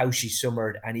see how she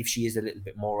summered and if she is a little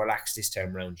bit more relaxed this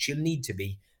time around. She'll need to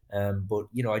be. But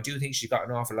I do think she's got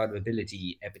an awful lot of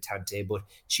ability, Epatante, but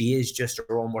she is just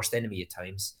her own worst enemy at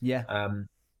times. Yeah.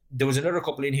 There was another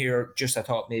couple in here just I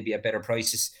thought maybe at better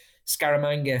prices.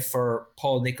 Scaramanga for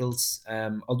Paul Nicholls,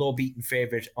 although beaten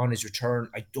favourite on his return,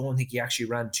 I don't think he actually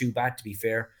ran too bad, to be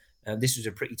fair. This was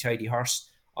a pretty tidy horse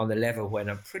on the level when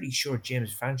I'm pretty sure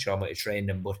James Fanshawe might have trained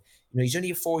him, but he's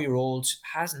only a 4-year-old,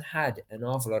 hasn't had an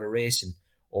awful lot of racing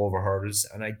over hurdles,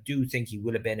 and I do think he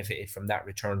will have benefited from that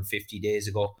return 50 days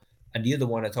ago. And the other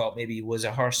one I thought maybe was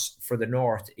a horse for the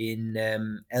north in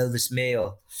Elvis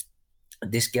Mail,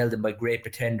 this gelded by Great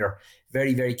Pretender.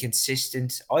 Very, very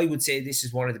consistent. I would say this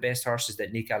is one of the best horses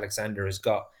that Nick Alexander has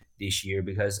got this year,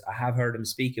 because I have heard him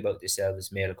speak about this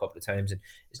Elvis Mail a couple of times, and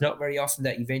it's not very often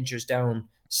that he ventures down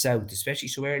south, especially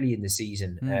so early in the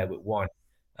season with one.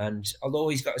 And although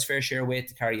he's got his fair share of weight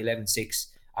to carry, 11.6,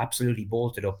 absolutely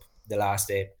bolted up the last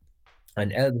day.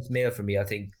 And Elvis Mail for me, I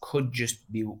think, could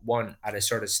just be one at a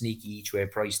sort of sneaky each way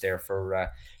price there for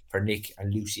Nick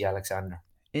and Lucy Alexander.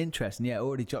 Interesting. Yeah,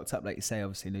 already jocked up, like you say,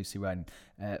 obviously Lucy riding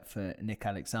for Nick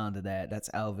Alexander there. That's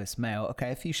Elvis Mail.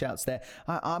 Okay, a few shouts there.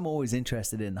 I'm always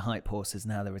interested in the hype horses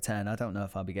and how they return. I don't know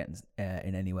if I'll be getting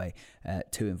in any way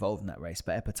too involved in that race,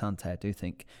 but Epatante I do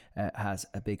think has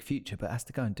a big future, but has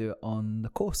to go and do it on the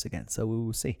course again. So we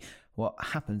will see what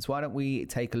happens. Why don't we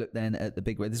take a look then at the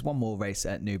big race? There's one more race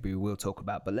at Newbury we'll talk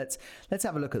about, but let's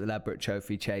have a look at the Ladbroke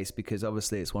Trophy Chase, because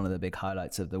obviously it's one of the big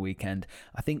highlights of the weekend.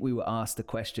 I think we were asked a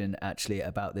question actually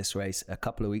about this race a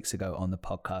couple of weeks ago on the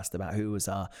podcast about who was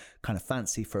our kind of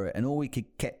fancy for it, and all we could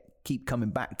keep coming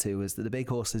back to was that the big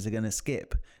horses are going to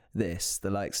skip this, the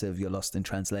likes of your Lost in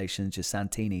Translation, your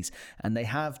Santini's, and they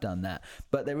have done that.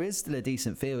 But there is still a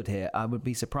decent field here. I would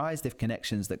be surprised if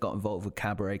connections that got involved with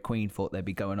Cabaret Queen thought they'd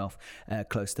be going off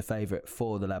close to favourite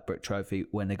for the Ladbroke Trophy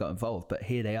when they got involved. But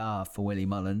here they are for Willie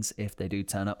Mullins if they do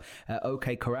turn up.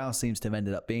 OK Corral seems to have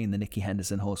ended up being the Nicky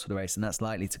Henderson horse for the race, and that's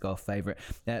likely to go off favourite.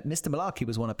 Mr. Malarkey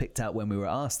was one I picked out when we were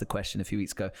asked the question a few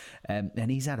weeks ago, and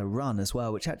he's had a run as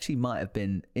well, which actually might have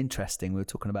been interesting. We were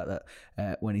talking about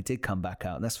that when he did come back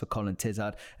out, and that's for Colin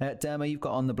Tizard. Dermo, you've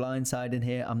got On the Blind Side in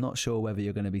here. I'm not sure whether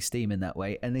you're going to be steaming that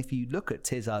way. And if you look at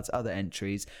Tizard's other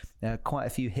entries, quite a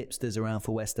few hipsters around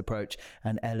for West Approach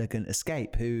and Elegant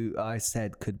Escape, who I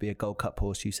said could be a Gold Cup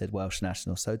horse. You said Welsh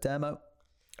National. So Dermo,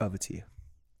 over to you.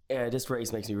 Yeah, this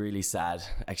race makes me really sad,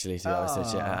 actually, to be honest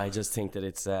with you. I just think that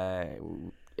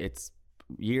it's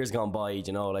years gone by,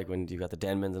 you know, like when you've got the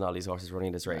Denmans and all these horses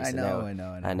running this race. I know.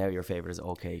 And now your favourite is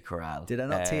OK Corral. Did I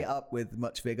not tee it up with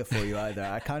much vigour for you either?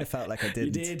 I kind of felt like I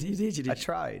didn't. You did. I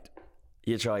tried.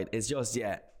 You tried. It's just,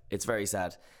 it's very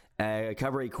sad.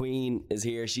 Cabaret Queen is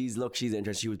here. She's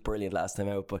interesting. She was brilliant last time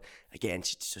out, but again,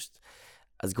 she's just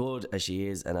as good as she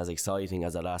is and as exciting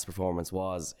as her last performance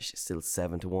was. She's still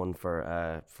 7-1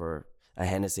 for a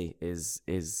Hennessy is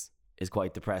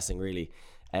quite depressing, really.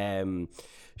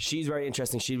 She's very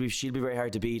interesting. She'll be very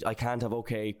hard to beat. I can't have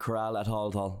OK Corral at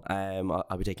all.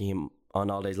 I'll be taking him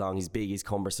on all days long. He's big, he's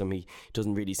cumbersome. He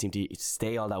doesn't really seem to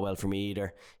stay all that well for me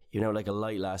either. You know, like a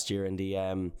light last year in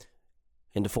the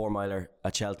 4-miler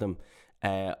at Cheltenham.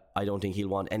 I don't think he'll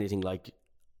want anything like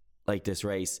this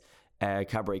race.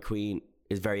 Cabaret Queen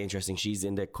is very interesting. She's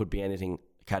in the could be anything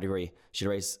category.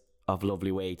 She'll race of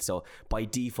lovely weight, so by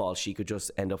default she could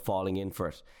just end up falling in for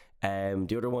it.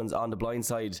 The other ones On the Blind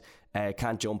Side,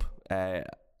 Can't Jump.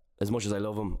 As much as I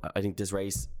love him, I think this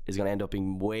race is going to end up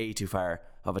being way too far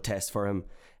of a test for him.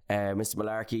 Mr.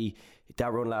 Malarkey,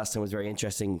 that run last time was very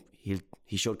interesting.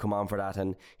 He should come on for that,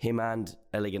 and him and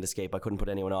Elegant Escape, I couldn't put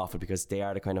anyone off it because they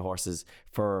are the kind of horses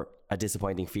for a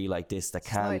disappointing feel like this that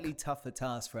can slightly tougher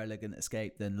task for Elegant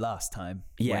Escape than last time.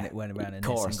 Yeah, when it went around in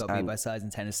this and got beat by Size in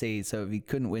Tennessee. So if he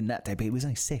couldn't win that day, but he was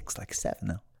only 7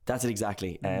 now. That's it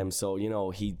exactly. So you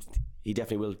know he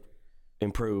definitely will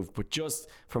improve, but just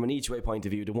from an each way point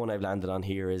of view, the one I've landed on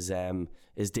here is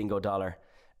Dingo Dollar.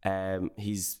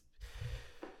 He's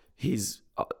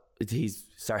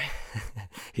sorry,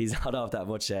 he's not off that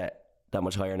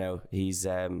much higher now.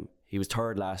 He was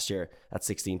third last year at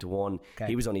 16-1. Okay.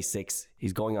 He was only 6.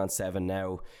 He's going on 7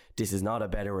 now. This is not a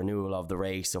better renewal of the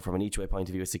race. So from an each way point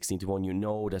of view at 16-1, you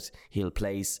know that he'll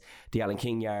place. The Alan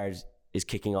King yard is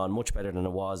kicking on much better than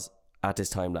it was at this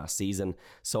time last season.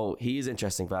 So he is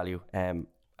interesting value at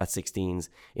 16s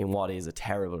in what is a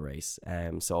terrible race.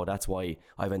 So that's why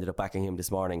I've ended up backing him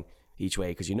this morning each way,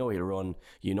 because you know he'll run.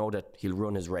 You know that he'll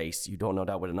run his race. You don't know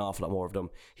that with an awful lot more of them.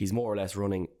 He's more or less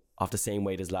running off the same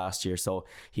weight as last year, so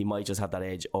he might just have that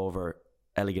edge over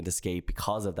Elegant Escape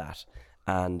because of that,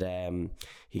 and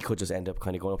he could just end up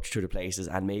kind of going up through the places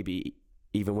and maybe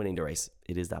even winning the race.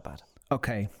 It is that bad.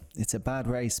 Okay, it's a bad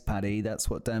race, Paddy. That's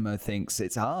what Dermo thinks.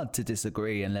 It's hard to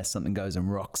disagree unless something goes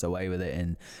and rocks away with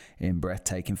it in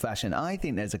breathtaking fashion. I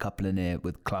think there's a couple in here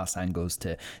with class angles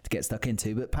to get stuck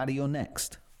into, but Paddy, you're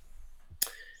next.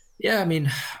 Yeah, I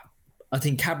mean, I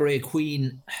think Cabaret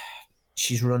Queen,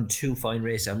 she's run 2 fine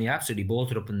races. I mean, absolutely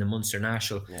bolted up in the Munster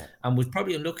National, and was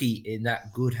probably unlucky in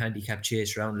that good handicap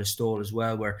chase around Listowel as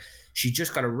well, where she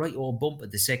just got a right old bump at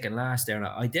the second last there. And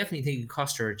I definitely think it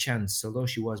cost her a chance, although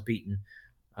she was beaten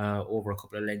over a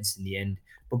couple of lengths in the end.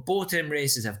 But both them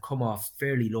races have come off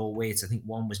fairly low weights. I think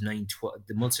one was 9-12.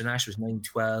 The Munster National was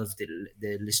 9-12.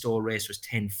 The Listowel race was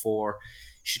 10-4.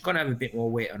 She's going to have a bit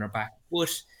more weight on her back, but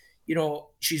you know,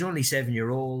 she's only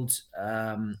 7-year-old.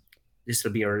 This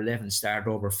will be her 11th start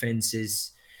over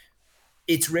fences.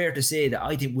 It's rare to say that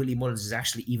I think Willie Mullins has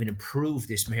actually even improved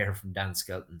this mare from Dan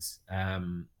Skelton's,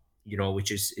 you know,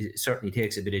 which is, it certainly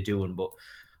takes a bit of doing. But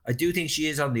I do think she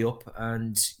is on the up.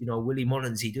 And, you know, Willie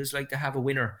Mullins, he does like to have a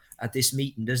winner at this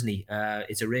meeting, doesn't he?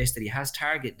 It's a race that he has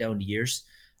target down the years.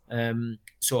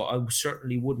 So I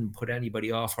certainly wouldn't put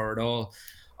anybody off her at all.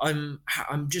 I'm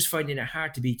just finding it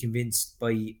hard to be convinced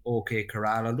by OK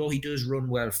Corral, although he does run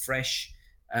well fresh.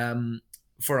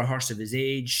 For a horse of his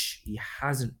age, he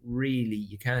hasn't really,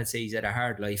 you can't say he's had a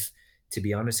hard life, to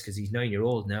be honest, because he's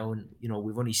 9-year-old now, and you know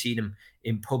we've only seen him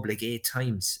in public 8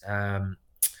 times,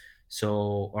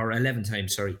 or 11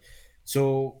 times, sorry.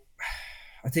 So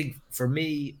I think for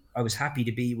me, I was happy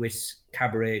to be with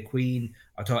Cabaret Queen.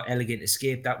 I thought Elegant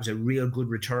Escape, that was a real good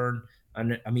return,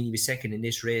 and I mean he was second in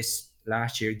this race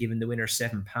last year, giving the winner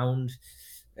 £7.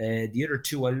 The other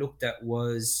 2 I looked at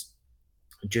was,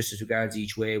 just as regards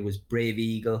each way, was Brave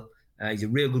Eagle He's a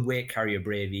real good weight carrier,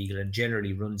 Brave Eagle, and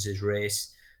generally runs his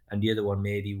race. And the other one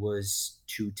maybe was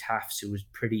Two Tafts, who was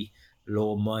pretty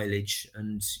low mileage,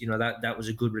 and that was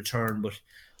a good return. But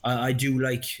I do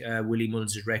like Willie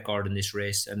Mullins' record in this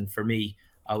race, and for me,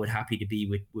 I would happy to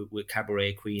be with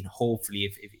Cabaret Queen.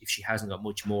 Hopefully, if she hasn't got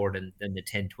much more than the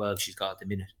 10-12 she's got at the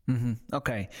minute. Mm-hmm.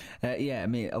 Okay. I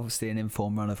mean, obviously an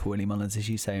informed runner for Willie Mullins, as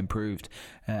you say, improved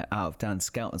out of Dan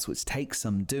Skelton's, which takes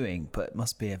some doing, but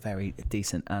must be a very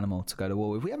decent animal to go to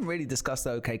war with. We haven't really discussed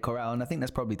the OK Corral, and I think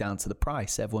that's probably down to the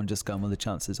price. Everyone just going, well, the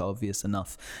chances are obvious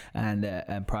enough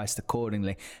and priced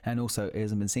accordingly. And also, it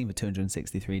hasn't been seen for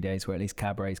 263 days, where at least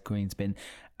Cabaret Queen's been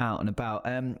out and about.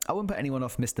 I wouldn't put anyone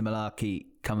off Mr. Malarkey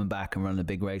coming back and running a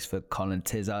big race for Colin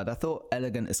Tizard. I thought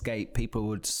Elegant Escape, people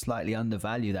would slightly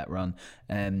undervalue that run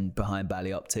behind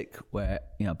Ballyoptic, where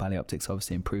Ballyoptic's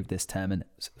obviously improved this term and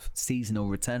seasonal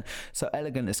return. So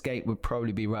Elegant Escape would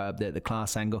probably be right up there at the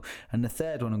class angle. And the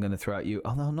third one I'm going to throw at you,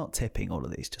 although I'm not tipping all of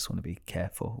these, just want to be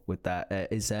careful with that,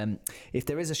 is if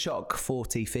there is a shock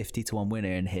 40-50 to 1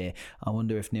 winner in here, I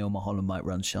wonder if Neil Mulholland might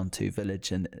run Shantou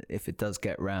Village, and if it does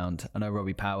get round. I know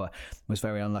Robbie Power was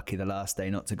very unlucky the last day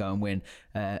not to go and win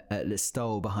at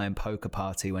Listowel behind Poker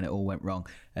Party when it all went wrong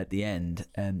at the end.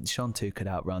 Shantou could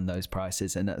outrun those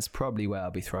prices, and that's probably where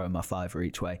I'll be throwing my fiver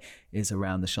each way, is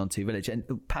around the Shantou Village. And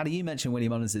Paddy, you mentioned Willie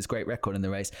Mullins' great record in the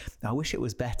race. I wish it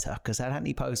was better, because I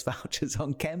hadn't post vouchers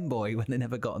on Ken Boy when they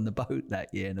never got on the boat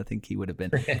that year, and I think he would have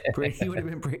been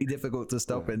pretty difficult to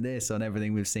stop in this on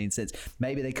everything we've seen since.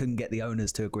 Maybe they couldn't get the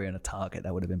owners to agree on a target.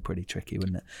 That would have been pretty tricky,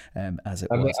 wouldn't it? As it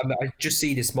was. I just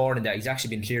see this morning that he's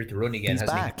actually been cleared to run again. He's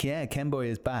back, yeah. Ken Boy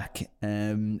is back,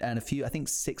 and a few, I think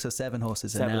 6 or 7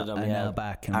 horses are now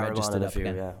back and registered up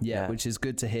again. Yeah, which is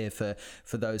good to hear for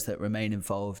those that remain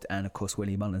involved. And of course,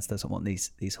 Willie Mullins doesn't want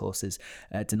these horses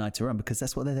denied to run, because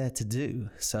that's what they're there to do.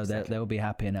 So exactly. They'll be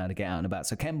happier now to get out and about.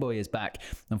 So Ken Boy is back.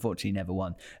 Unfortunately, never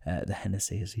won the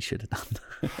Hennessy as he should have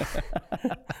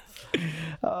done.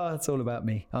 Oh, it's all about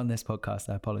me on this podcast.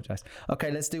 I apologise. Okay,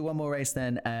 let's do one more race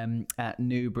then at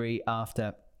Newbury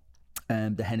after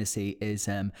the Hennessy is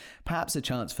perhaps a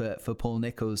chance for Paul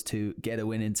Nicholls to get a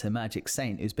win into Magic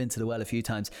Saint, who's been to the well a few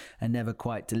times and never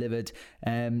quite delivered.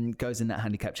 Goes in that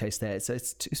handicap chase there. So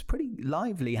it's pretty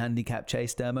lively handicap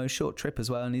chase, Dermo. Short trip as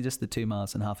well, only just the 2.5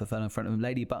 miles a furlong in front of him.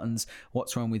 Lady Buttons,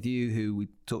 What's Wrong With You, who we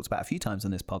talked about a few times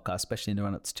on this podcast, especially in the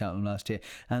run-up to Cheltenham last year.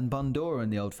 And Bondora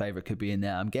and the old favourite could be in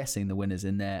there. I'm guessing the winner's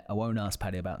in there. I won't ask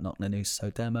Paddy about Knocknanews,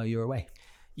 so Dermo, you're away.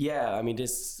 Yeah, I mean,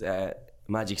 this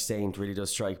Magic Saint really does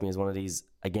strike me as one of these,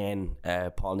 again,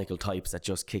 Paul Nicholls types that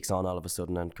just kicks on all of a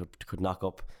sudden and could knock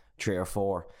up 3 or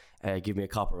 4. Give Me a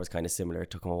Copper was kind of similar.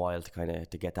 It took him a while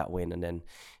to get that win, and then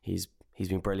he's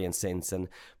been brilliant since. And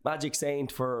Magic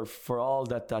Saint, for all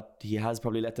that he has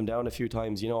probably let them down a few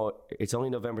times. It's only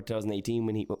November 2018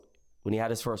 when he had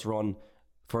his first run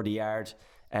for the yard.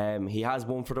 He has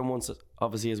won for them once,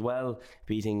 obviously, as well,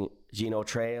 beating Gino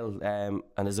Trail and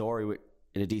Azori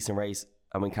in a decent race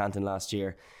at Wincanton last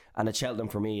year. And at Cheltenham,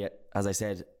 for me, as I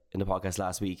said in the podcast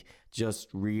last week, just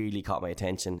really caught my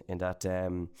attention in that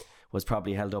was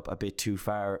probably held up a bit too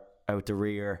far out the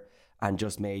rear and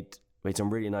just made some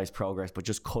really nice progress, but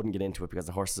just couldn't get into it because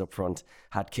the horses up front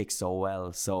had kicked so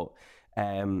well. So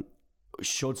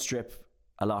should strip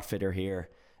a lot fitter here.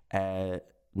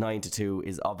 9-2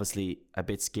 is obviously a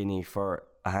bit skinny for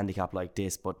a handicap like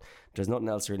this, but there's nothing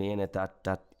else really in it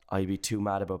that I'd be too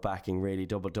mad about backing, really.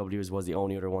 Double W's was the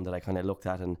only other one that I kind of looked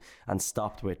at and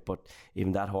stopped with, but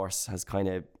even that horse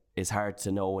is hard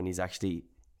to know when he's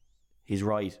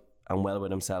right and well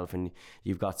with himself, and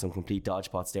you've got some complete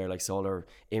dodge pots there like Solar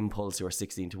Impulse, who are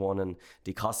 16-1, and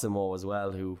Di Cosimo as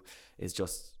well, who is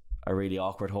just a really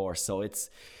awkward horse. So it's,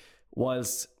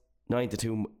 whilst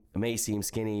 9-2 may seem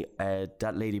skinny,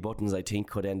 that Lady Buttons I think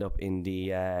could end up in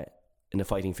the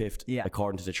fighting fifth,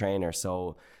 according to the trainer.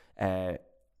 So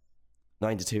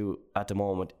 9-2 at the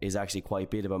moment is actually quite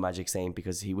big about Magic Saint,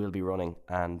 because he will be running,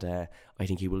 and I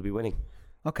think he will be winning.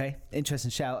 Okay, interesting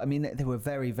shout. I mean, they were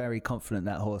very, very confident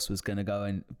that horse was going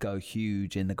to go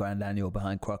huge in the Grand Annual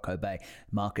behind Croco Bay.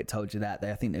 Market told you that.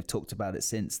 I think they've talked about it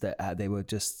since, that they were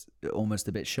just almost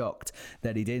a bit shocked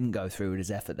that he didn't go through with his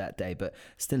effort that day. But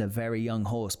still a very young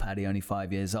horse, Paddy, only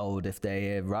 5 years old. If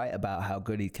they're right about how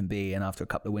good he can be, and after a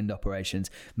couple of wind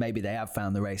operations, maybe they have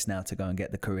found the race now to go and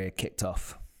get the career kicked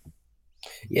off.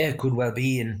 Yeah, it could well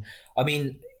be. And I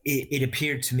mean, it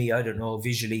appeared to me, I don't know,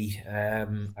 visually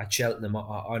at Cheltenham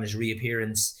on his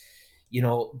reappearance,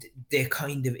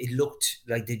 it looked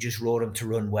like they just rode him to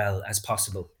run well as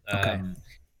possible. Okay.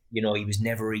 He was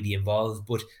never really involved,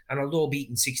 and although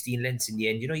beaten 16 lengths in the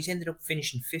end, he's ended up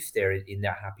finishing 5th there in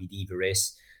that Happy Diva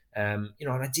race. And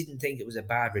I didn't think it was a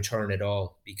bad return at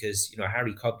all, because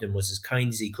Harry Cobden was as kind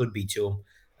as he could be to him,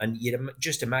 and you'd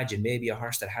just imagine maybe a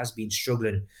horse that has been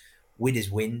struggling with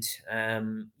his wind,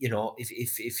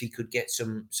 if he could get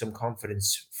some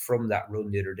confidence from that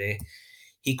run the other day,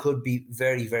 he could be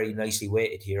very, very nicely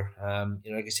weighted here.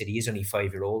 Like I said, he is only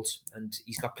 5-year-old, and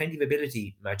he's got plenty of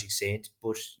ability, Magic Saint,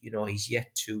 but he's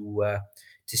yet to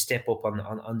step up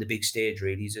on the big stage.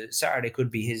 Really, Saturday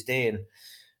could be his day, and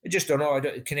I just don't know.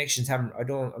 Connections haven't.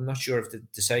 I'm not sure if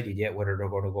they've decided yet whether they're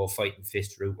going to go fighting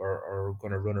fifth route or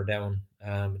going to run her down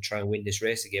and try and win this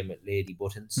race again with Lady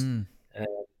Buttons.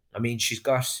 I mean, she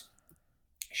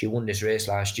won this race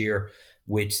last year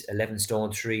with 11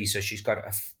 stone 3, so she's got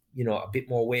a bit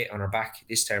more weight on her back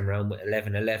this time around with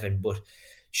 11.11, but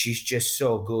she's just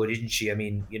so good, isn't she? I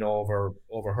mean, over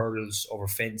hurdles, over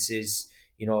fences,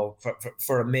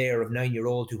 for a mare of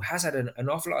 9-year-old who has had an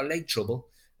awful lot of leg trouble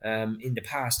in the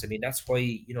past. I mean, that's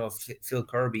why, Phil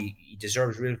Kirby, he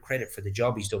deserves real credit for the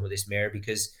job he's done with this mare,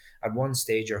 because at one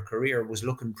stage her career was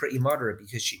looking pretty moderate,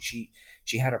 because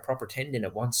she had a proper tendon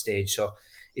at one stage. So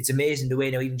it's amazing the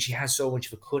way now even she has so much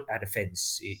of a cut at a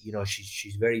fence.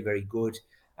 She's very, very good.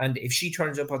 And if she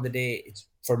turns up on the day,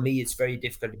 for me, it's very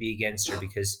difficult to be against her,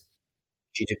 because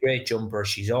she's a great jumper.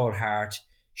 She's all heart.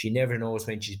 She never knows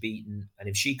when she's beaten. And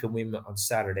if she can win on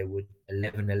Saturday with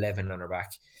 11.11 on her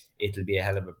back, it'll be a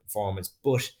hell of a performance.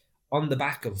 But on the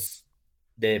back of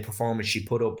the performance she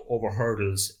put up over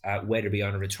hurdles at Wetherby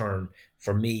on a return,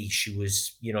 for me, she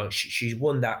was, she's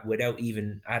won that without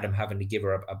even Adam having to give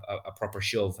her a proper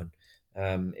shove.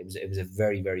 And it was a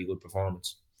very, very good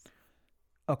performance.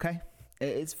 Okay.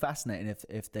 It's fascinating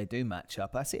if they do match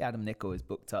up. I see Adam Nichol is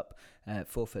booked up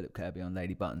for Philip Kirby on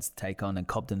Lady Buttons to take on, and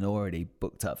Cobden already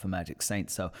booked up for Magic Saint.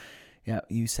 So,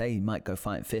 you say he might go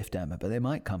fighting fifth, Emma, but they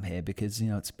might come here because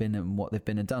it's been what they've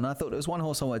been and done. I thought there was one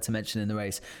horse I wanted to mention in the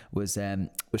race was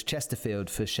Chesterfield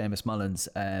for Seamus Mullins.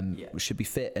 Should be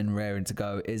fit and raring to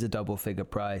go. Is a double figure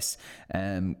price.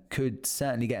 Could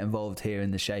certainly get involved here in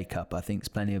the shake-up. I think there's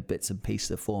plenty of bits and pieces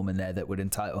of form in there that would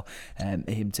entitle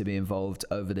him to be involved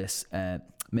over this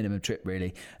minimum trip,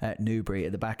 really, at Newbury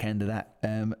at the back end of that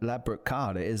Ladbroke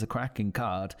card. It is a cracking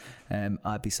card.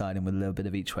 I'd be siding with a little bit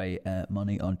of each way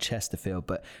money on Chesterfield,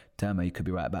 but Dermo, you could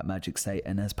be right about Magic State,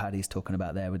 and as Paddy's talking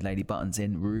about there with Lady Buttons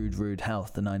in rude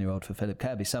health, the 9-year-old for Philip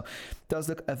Kirby. So does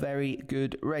look a very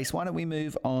good race. Why don't we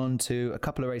move on to a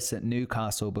couple of races at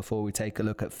Newcastle before we take a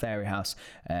look at Fairyhouse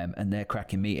and their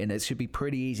cracking meeting. It should be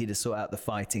pretty easy to sort out the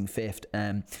fighting fifth.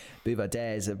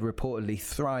 Bouvardaire is reportedly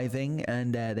thriving,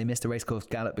 and they missed a racecourse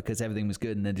gallop because everything was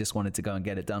good and they just wanted to go and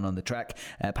get it done on the track.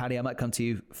 Paddy, I might come to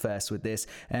you first with this.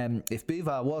 If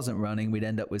Bouvard wasn't running, we'd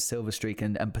end up with Silver Streak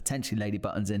and potentially Lady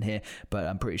Buttons in here, but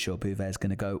I'm pretty sure Bouvard's going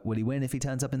to go. Will he win if he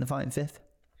turns up in the fighting fifth?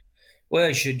 Well,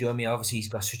 he should do. I mean, obviously he's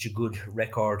got such a good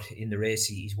record in the race.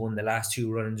 He's won the last 2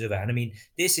 runs of it, and I mean,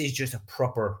 this is just a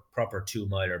proper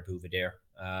 2-miler,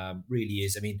 Bouvardaire. Really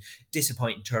is. I mean,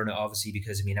 disappointing turnout, obviously,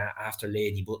 because I mean, after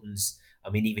Lady Buttons, I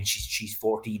mean, even she's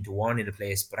 14-1 in the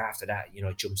place, but after that,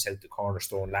 jumps out the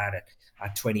Cornerstone Lad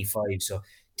at 25. So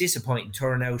disappointing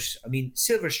turnout. I mean,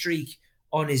 Silver Streak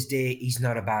on his day, he's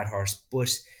not a bad horse, but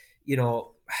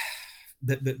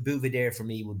but Bouvardaire for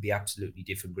me would be absolutely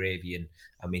different gravy, and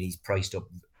I mean, he's priced up,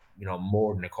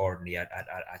 more than accordingly at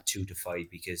 2 to 5,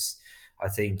 because I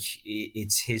think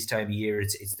it's his time of year.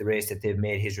 It's the race that they've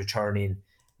made his return in,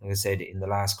 like I said, in the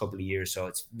last couple of years. So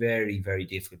it's very, very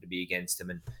difficult to be against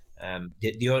him. And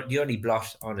the only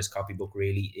blot on his copybook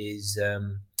really is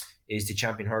the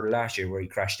Champion Hurdle last year, where he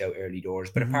crashed out early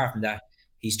doors. But apart from that,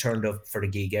 he's turned up for the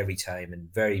gig every time,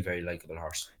 and very, very likeable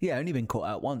horse. Yeah, only been caught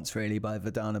out once really by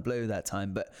Verdana Blue that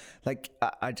time, but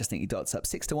I just think he dots up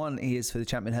 6-1. He is for the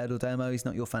Champion Hurdle. Demo, he's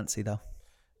not your fancy though.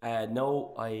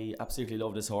 No, I absolutely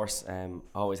love this horse. I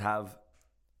always have.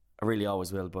 I really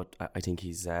always will. But I think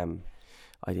he's.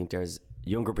 I think there's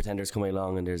younger pretenders coming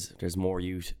along, and there's more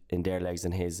youth in their legs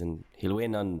than his, and he'll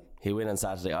win on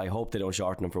Saturday. I hope they don't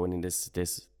shorten him for winning this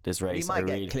race. He might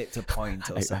get clipped a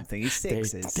point or something. He's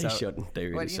 6. They shouldn't. They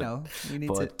really shouldn't. You need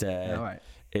to. All right.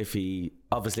 If he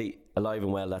obviously alive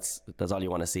and well, that's all you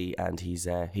want to see, and he's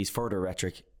further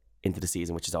rhetoric into the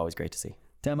season, which is always great to see.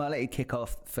 Dem, I'll let you kick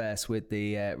off first with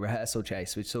the rehearsal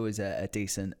chase, which is always a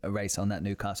decent race on that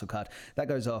Newcastle card. That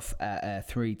goes off at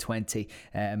 3:20.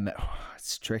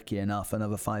 It's tricky enough.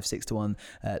 Another 5-6-1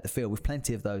 the field with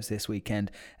plenty of those this weekend.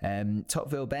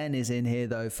 Topville Ben is in here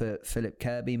though for Philip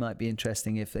Kirby. Might be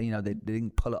interesting if they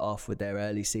didn't pull it off with their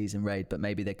early season raid, but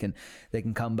maybe they can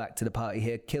come back to the party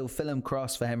here. Kill Fulham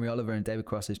Cross for Henry Oliver, and David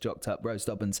Cross is jocked up. Rose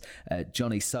Dobbins,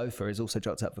 Johnny Sofa is also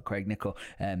jocked up for Craig Nichol.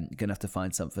 Gonna have to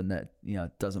find something that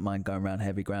doesn't mind going around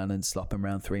heavy ground and slopping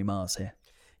around 3 miles here.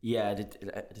 Yeah,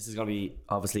 this is going to be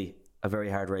obviously a very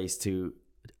hard race to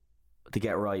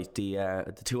get right.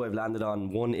 The two I've landed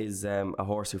on, one is a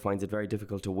horse who finds it very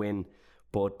difficult to win,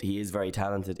 but he is very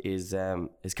talented, is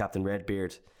Captain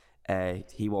Redbeard.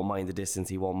 He won't mind the distance,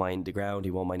 he won't mind the ground,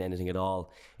 he won't mind anything at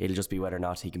all. It'll just be whether or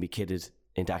not he can be kitted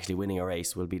into actually winning a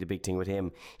race will be the big thing with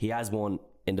him. He has won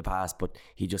in the past, but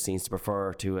he just seems to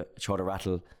prefer to try to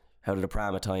rattle out of the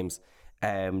pram at times.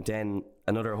 Then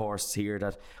another horse here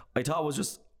that I thought was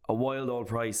just a wild old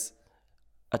price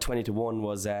at 20-1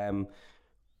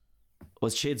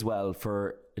 was Chidswell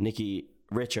for Nicky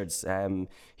Richards.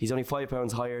 He's only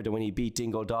 £5 higher than when he beat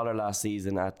Dingo Dollar last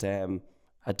season at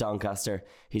Doncaster.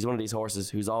 He's one of these horses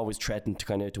who's always threatened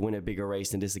to win a bigger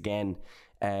race than this again.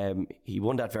 He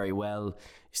won that very well.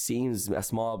 Seems a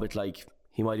small bit like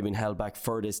he might have been held back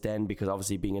furthest then, because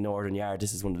obviously being a Northern Yard,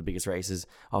 this is one of the biggest races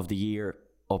of the year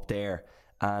up there,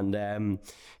 and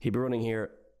he'll be running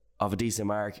here of a decent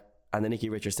mark. And the Nicky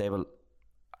Richards stable,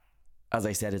 as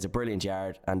I said, is a brilliant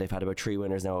yard, and they've had about 3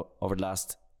 winners now over the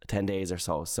last 10 days or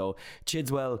so. So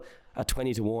Chidswell at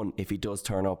 20-1, if he does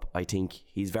turn up, I think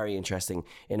he's very interesting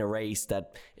in a race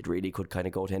that it really could kind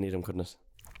of go to any of them, couldn't it?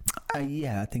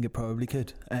 Yeah, I think it probably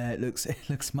could. It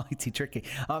looks mighty tricky.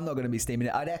 I'm not going to be steaming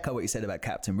it. I'd echo what you said about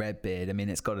Captain Redbeard. I mean,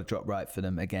 it's got to drop right for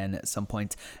them again at some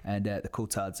point, and the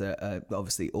Coulthards are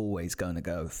obviously always going to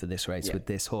go for this race with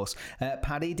this horse.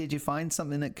 Paddy, did you find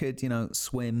something that could,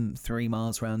 swim 3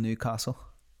 miles around Newcastle?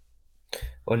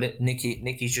 Well,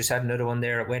 Nicky's just had another one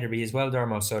there at Wetherby as well,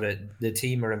 Dermo. So the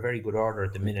team are in very good order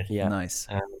at the minute. Yeah, nice.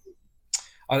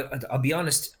 I'll be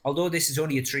honest. Although this is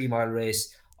only a 3 mile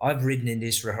race, I've ridden in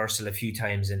this rehearsal a few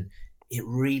times, and it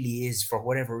really is, for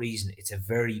whatever reason, it's a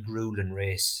very grueling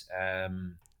race.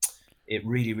 It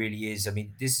really, really is. I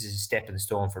mean, this is a stepping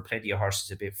stone for plenty of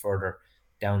horses a bit further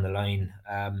down the line.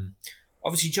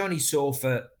 Obviously, Johnny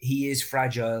Sofa, he is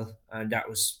fragile, and that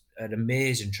was an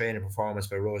amazing training performance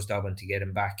by Rose Dobbin to get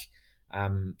him back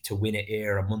to win at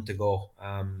Ayr a month ago.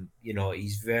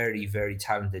 He's very, very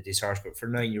talented, this horse, but for a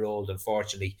 9-year-old,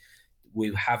 unfortunately, we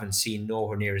haven't seen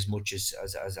nowhere near as much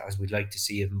as we'd like to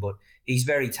see of him, but he's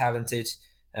very talented.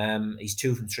 He's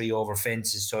 2 from 3 over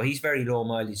fences, so he's very low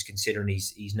mileage considering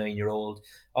he's 9-year-old.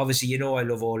 Obviously, I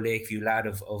love old Lakeview lad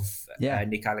of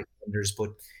Nick Alexander's,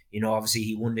 but obviously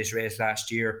he won this race last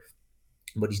year,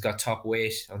 but he's got top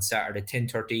weight on Saturday,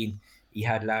 10:13 he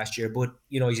had last year. But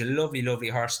he's a lovely, lovely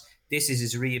horse. This is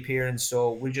his reappearance,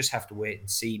 so we'll just have to wait and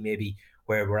see maybe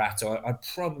where we're at. So I'd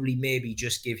probably maybe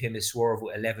just give him a swerve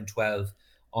with 11-12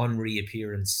 on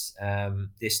reappearance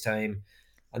this time.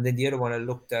 And then the other one I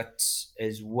looked at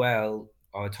as well,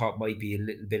 I thought might be a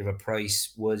little bit of a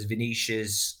price, was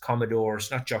Venetia's Commodore.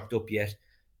 It's not jocked up yet,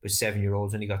 but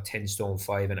 7-year-olds, only got 10 stone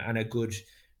 5 and a good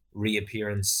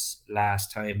reappearance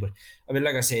last time. But I mean,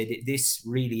 like I said, this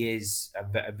really is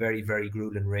a very, very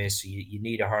grueling race. So you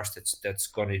need a horse that's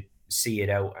going to see it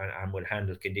out and will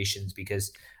handle conditions,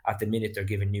 because at the minute they're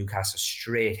giving Newcastle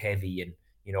straight heavy, and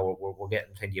we're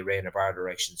getting plenty of rain up our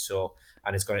direction. So,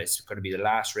 and it's going to be the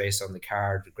last race on the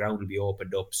card. The ground will be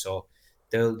opened up, so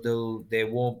they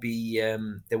won't be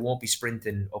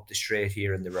sprinting up the straight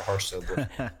here in the rehearsal. But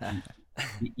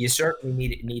you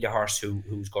certainly need a horse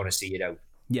who's going to see it out.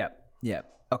 Yeah.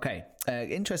 Okay.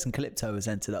 Interesting. Calypto has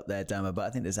entered up there, Dama, but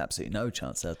I think there's absolutely no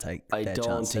chance they'll take their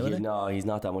chance. He's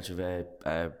not that much of a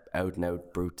out and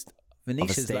out brute.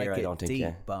 Venetia's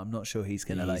deep, but I'm not sure he's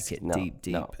going to like it deep.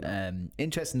 No.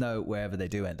 Interesting though, wherever they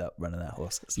do end up running that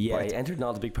horse. He entered in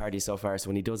all the big parties so far, so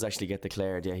when he does actually get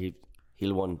declared,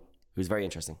 he'll win. He was very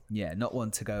interesting. Yeah, not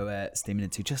one to go steaming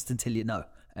into just until you know.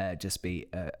 Just be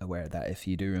aware of that if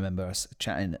you do remember us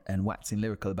chatting and waxing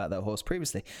lyrical about that horse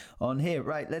previously on here.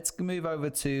 Right, let's move over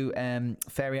to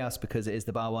Fairyhouse, because it is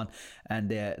the Bar One and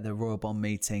the Royal Bond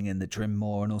meeting and the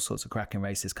Drimmoor and all sorts of cracking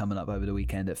races coming up over the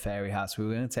weekend at Fairyhouse.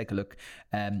 We're going to take a look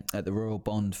at the Royal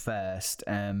Bond first.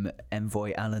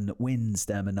 Envoy Allen wins,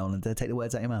 Dermot Nolan. Did I take the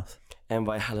words out of your mouth?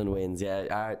 Envoy Allen wins,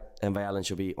 yeah. Envoy Allen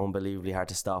should be unbelievably hard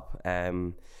to stop.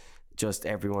 Just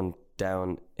everyone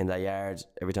down in that yard,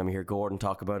 every time you hear Gordon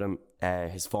talk about him,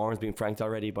 his form's been franked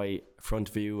already by Front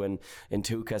View and in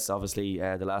Tukas. Obviously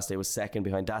the last day was second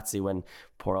behind Datsy when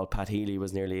poor old Pat Healy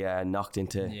was nearly knocked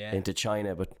into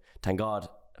China, but thank God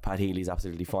Pat Healy's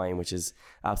absolutely fine, which is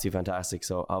absolutely fantastic.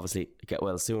 So obviously get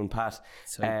well soon, Pat.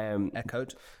 So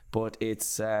echoed. But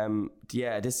it's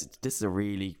this is a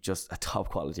really just a top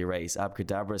quality race.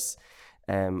 Abcadabras,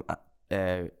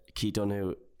 Keith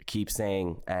Dunhu keeps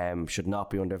saying should not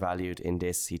be undervalued in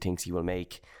this. He thinks he will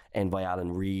make Envoy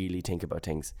Allen really think about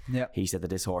things. Yeah. He said that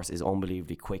this horse is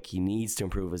unbelievably quick. He needs to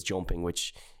improve his jumping,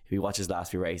 which if you watch his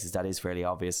last few races, that is fairly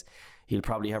obvious. He'll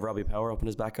probably have Robbie Power up in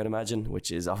his back, I'd imagine, which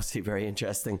is obviously very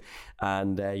interesting.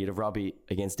 And you'd have Robbie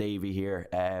against Davy here.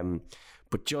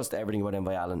 But just everything about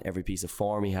Envoy Allen, every piece of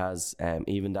form he has,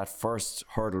 even that first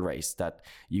hurdle race that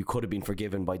you could have been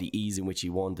forgiven by the ease in which he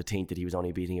won, to think that he was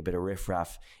only beating a bit of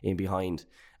riffraff in behind.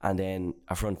 And then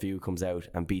a front view comes out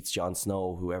and beats John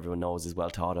Snow, who everyone knows is well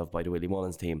thought of by the Willie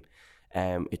Mullins team.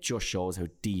 It just shows how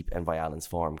deep Envoy Allen's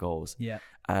form goes. Yeah.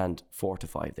 And 4 to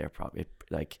 5 there, probably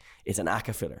it's an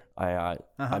ACCA filler.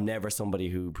 I'm never somebody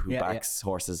who backs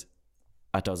horses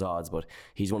at those odds, but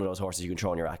he's one of those horses you can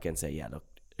throw in your ACCA and say, yeah, look,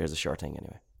 there's a sure thing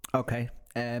anyway. Okay.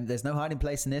 There's no hiding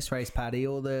place in this race, Paddy.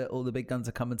 All the big guns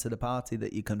are coming to the party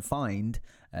that you can find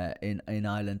in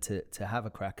Ireland to have a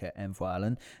crack at Envoy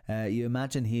Allen. You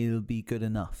imagine he'll be good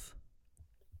enough?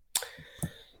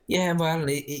 Yeah, well,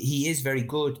 he is very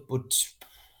good, but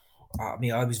I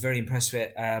mean, I was very impressed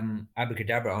with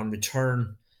Abacadabra on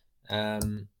return.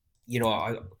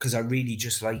 Because I really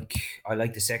just like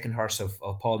the second horse of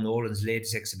Paul Nolan's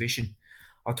latest exhibition.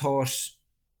 I thought,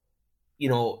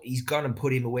 he's gone and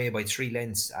put him away by 3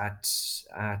 lengths at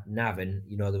Navan.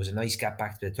 There was a nice gap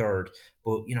back to the third,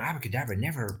 but Abacadabra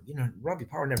never, Robbie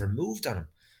Power never moved on him.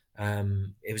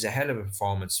 It was a hell of a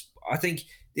performance. I think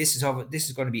this is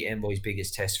going to be Envoy's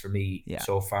biggest test for me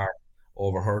so far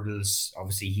over hurdles.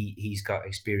 Obviously, he's got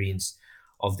experience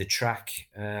of the track,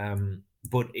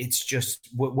 but it's just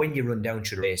when you run down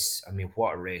to the race. I mean,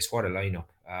 what a race! What a lineup!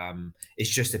 It's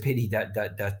just a pity that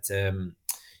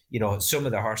some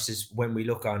of the horses, when we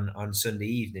look on Sunday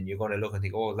evening, you're going to look and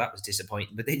think, oh, that was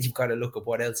disappointing. But then you've got to look at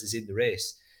what else is in the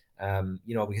race.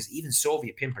 Because even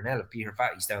Soviet Pimpernel of Peter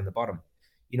Fatty's down the bottom.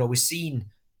 We've seen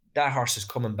that horse is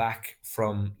coming back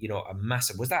from, a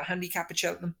massive... Was that handicap at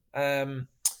Cheltenham?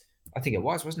 I think it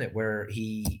was, wasn't it? Where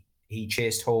he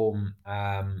chased home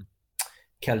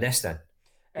Keldestan.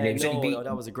 No,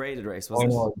 that was a graded race,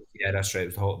 wasn't it? Yeah, that's right.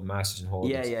 It was the Masters and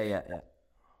Holdings. Yeah.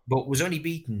 But was only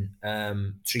beaten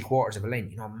 3/4 of a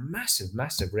length.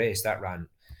 Massive race that ran.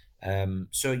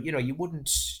 So you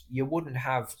wouldn't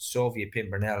have Soviet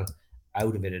Pimpernel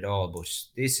out of it at all. But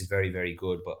this is very, very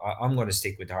good. But I'm going to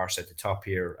stick with the horse at the top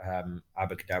here,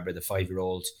 Abacadabra, the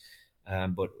 5-year-old.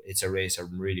 But it's a race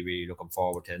I'm really, really looking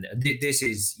forward to. And this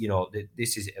is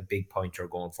a big pointer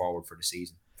going forward for the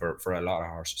season for a lot of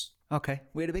horses. Okay,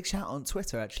 we had a big shout on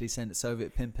Twitter actually saying that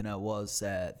Soviet Pimpernel was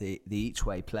the each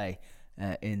way play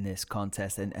in this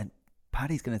contest, and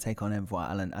Paddy's going to take on Envoy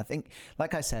Allen. I think,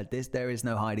 like I said, there is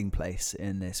no hiding place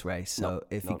in this race. So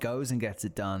if he goes and gets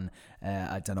it done,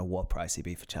 I don't know what price he'd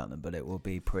be for Cheltenham, but it will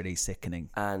be pretty sickening.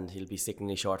 And he'll be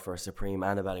sickeningly short for a Supreme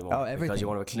and a Ballymore. Oh, everything. Because you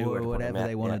want to have a clue whatever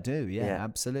they want to do. Yeah,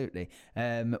 absolutely.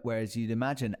 Whereas you'd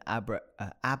imagine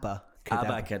Abacadabra,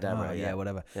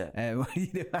 whatever. Yeah.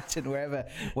 You'd imagine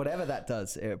whatever that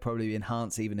does, it would probably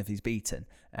enhance even if he's beaten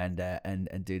and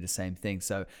do the same thing.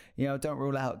 So, don't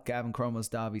rule out Gavin Cromwell's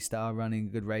Derby Star running a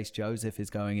good race. Joseph is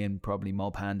going in probably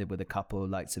mob-handed with a couple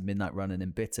like some Midnight Run and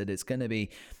Embittered. It's going to be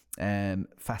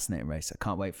fascinating race. I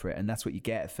can't wait for it. And that's what you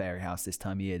get at Fairyhouse this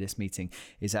time of year. This meeting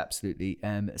is absolutely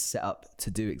set up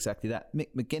to do exactly that.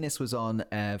 Mick McGuinness was on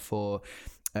for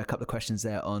a couple of questions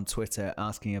there on Twitter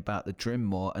asking about the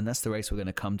Drimmoor, and that's the race we're going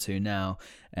to come to now.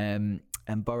 And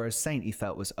Burrows Saint he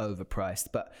felt was overpriced,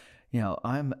 but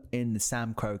I'm in the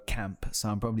Sam Crow camp, so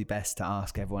I'm probably best to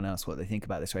ask everyone else what they think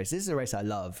about this race. This is a race I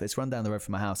love. It's run down the road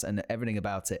from my house, and everything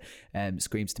about it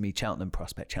screams to me Cheltenham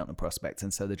prospect.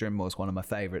 And so the Drimmoor is one of my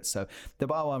favourites. So the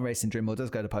Bar 1 race in Drimmoor does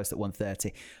go to post at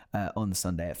 1:30 on the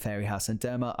Sunday at Fairyhouse. And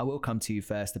Dermot, I will come to you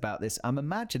first about this. I'm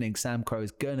imagining Sam Crow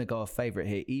is going to go off favourite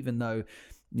here, even though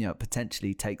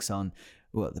potentially takes on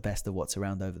the best of what's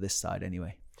around over this side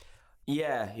anyway.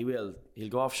 Yeah, he will. He'll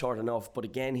go off short enough, but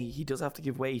again, he does have to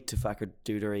give way to Fakir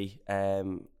Dudery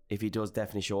if he does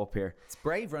definitely show up here. It's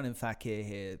brave running Fakir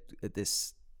here at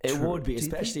this. It would be,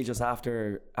 especially just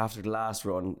after the last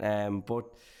run. But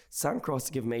Sam Cross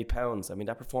to give him £8. I mean,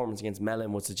 that performance against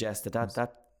Mellon would suggest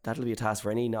that'll be a task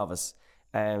for any novice.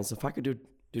 So Fakir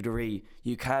Dudery,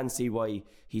 you can see why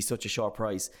he's such a short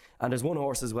price. And there's one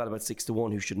horse as well, about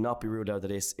 6-1, who should not be ruled out of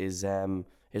this, is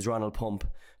Ronald Pump,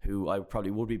 who I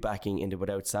probably would be backing into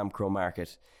without Sam Crow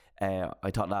market. I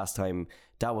thought last time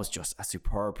that was just a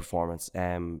superb performance.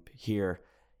 Here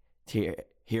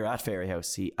at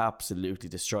Fairyhouse, he absolutely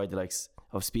destroyed the likes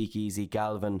of Speakeasy,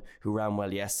 Galvin, who ran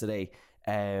well yesterday.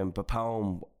 But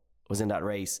Pound was in that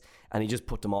race, and he just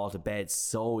put them all to bed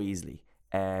so easily.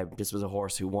 This was a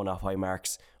horse who won off high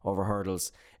marks over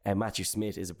hurdles. Matthew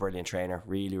Smith is a brilliant trainer,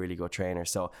 really, really good trainer.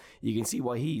 So you can see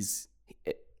why he's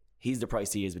the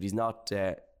price he is, but he's not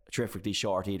terrifically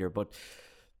short either. But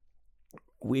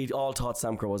we all thought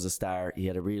Sam Crow was a star. He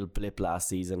had a real blip last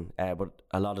season, but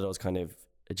a lot of those kind of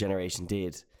a generation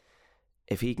did.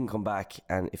 If he can come back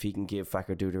and if he can give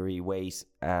Fakir Dudery weight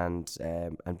and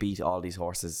beat all these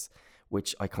horses,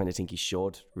 which I kind of think he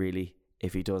should, really,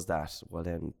 if he does that, well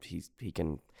then he's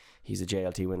a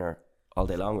JLT winner all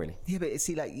day long, really. Yeah, but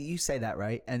see, like you say that,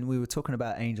 right? And we were talking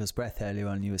about Angel's Breath earlier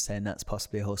on. You were saying that's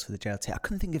possibly a horse for the JLT. I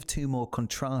couldn't think of two more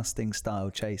contrasting style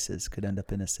chasers could end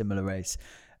up in a similar race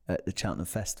at the Cheltenham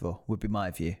Festival, would be my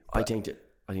view. But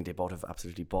I think they both have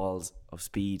absolutely balls of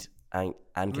speed and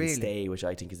can really stay, which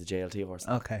I think is a JLT horse.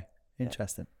 Okay,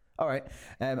 interesting. Yeah. All right,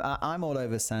 I'm all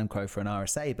over Sam Crow for an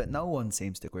RSA, but no one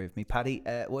seems to agree with me. Paddy,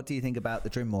 what do you think about the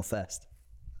Drinmore first?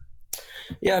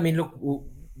 Yeah, I mean, look,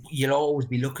 you'll always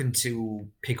be looking to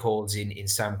pick holes in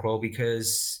Sam Crow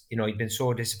because, you know, he'd been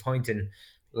so disappointing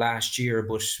last year,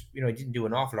 but, you know, he didn't do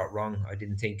an awful lot wrong, I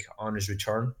didn't think, on his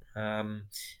return.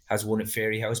 Has won at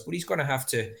Fairyhouse, but he's going to have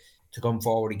to come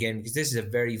forward again because this is a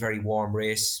very, very warm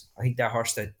race. I think that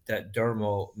horse that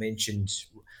Dermo mentioned,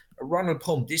 Ronald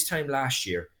Pump, this time last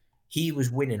year, he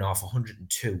was winning off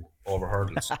 102 over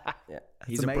hurdles. Yeah,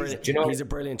 he's a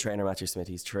brilliant trainer, Matthew Smith.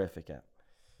 He's terrific, yeah.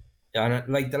 And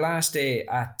like the last day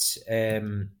at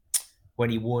when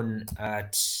he won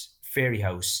at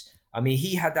Fairyhouse, I mean,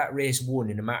 he had that race won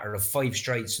in a matter of 5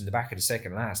 strides from the back of the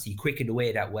second last. He quickened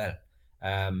away that well.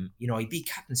 You know, he beat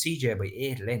Captain CJ by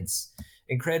 8 lengths.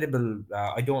 Incredible.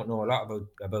 I don't know a lot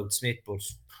about Smith, but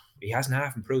he hasn't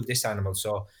half improved this animal.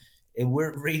 So it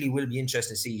really will be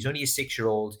interesting to see. He's only a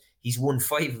 6-year-old. He's won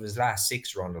 5 of his last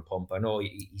 6, Ronald Pump. I know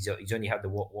he's only had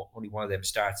only one of them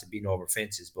starts of being over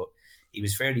fences, but he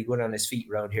was fairly good on his feet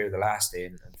around here the last day,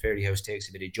 and Fairyhouse takes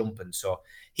a bit of jumping. So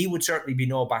he would certainly be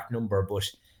no back number, but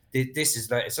this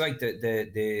is like, it's like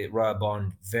the Royal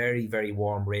Bond, very, very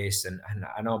warm race, and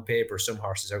on paper some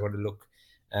horses are going to look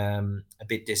a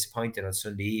bit disappointing on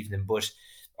Sunday evening. But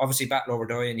obviously Battle Over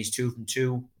Doyen, he's 2 from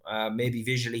 2. Maybe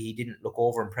visually he didn't look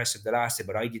over impressive the last day,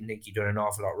 but I didn't think he'd done an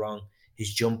awful lot wrong.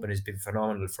 His jumping has been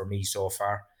phenomenal for me so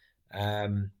far.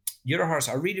 The other horse,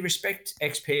 I really respect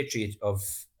Expatriate of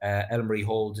Elmarie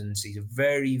Holdens. He's a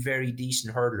very, very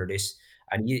decent hurdler, this,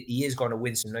 and he is going to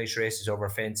win some nice races over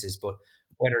fences, but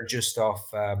whether just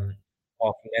off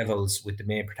levels with the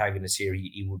main protagonist here,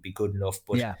 he would be good enough.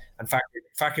 But yeah. In fact,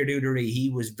 Fakir Dudery, he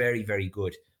was very, very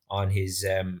good on his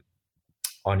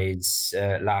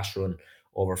last run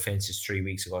over fences 3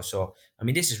 weeks ago. So, I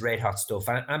mean, this is red hot stuff.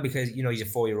 And because, you know, he's a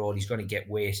 4-year-old, he's going to get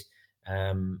weight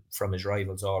from his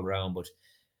rivals all around. But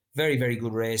very, very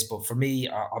good race. But for me,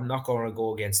 I'm not going to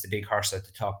go against the big horse at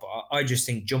the top. I just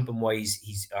think jumping wise,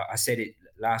 I said it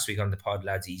last week on the pod,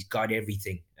 lads, he's got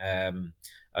everything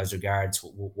as regards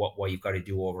what you've got to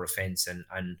do over a fence.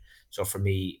 And so for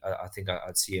me, I think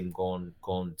I'd see him going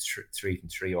 3 from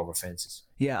 3 over fences.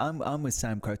 Yeah, I'm with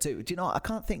Sam Crow too. Do you know, I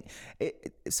can't think,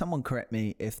 someone correct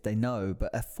me if they know,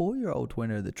 but a 4-year-old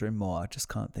winner of the Drinmore, I just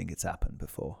can't think it's happened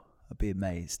before. I'd be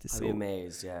amazed. I'd be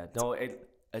amazed, yeah. No,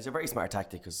 it's a very smart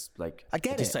tactic because, like, I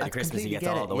get this side of Christmas, he gets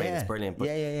all the way. It's brilliant. But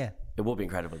yeah. It would be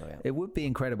incredible, though. Yeah, it would be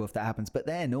incredible if that happens. But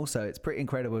then also, it's pretty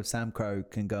incredible if Sam Crow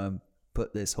can go and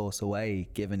put this horse away,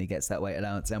 given he gets that weight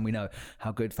allowance, and we know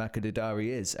how good Fakir Dudery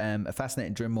is. A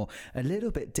fascinating Drinmore, a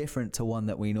little bit different to one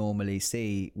that we normally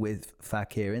see with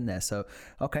Fakir in there. So,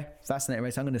 okay, fascinating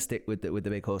race. I'm going to stick with the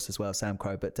big horse as well, Sam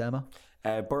Crow. But Dermo,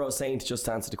 Burrows Saint, just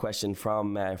to answer the question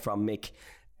from Mick.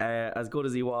 As good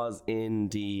as he was in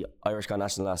the Irish Gone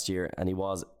National last year, and he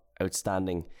was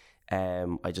outstanding,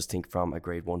 I just think from a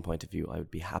grade 1 point of view, I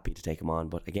would be happy to take him on.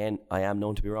 But again, I am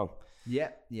known to be wrong. Yeah,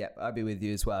 I'd be with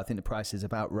you as well. I think the price is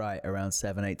about right, around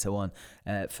 7-8 to 1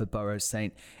 for Burrows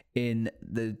Saint in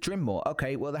the Drinmore.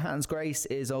 Okay, well, the Hatton's Grace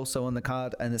is also on the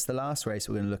card, and it's the last race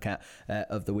we're going to look at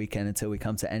of the weekend until we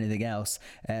come to anything else.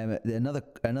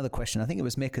 Another question, I think it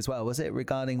was Mick as well, was it,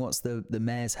 regarding what's the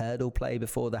Mare's Hurdle play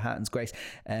before the Hatton's Grace?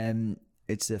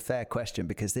 It's a fair question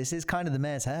because this is kind of the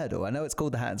Mare's Hurdle. I know it's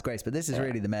called the Hatton's Grace, but this is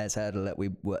really the Mare's Hurdle that we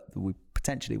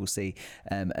potentially will see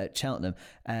at Cheltenham.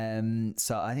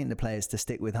 So I think the play is to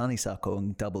stick with Honeysuckle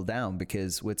and double down,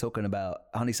 because we're talking about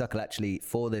Honeysuckle actually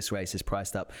for this race is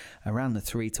priced up around the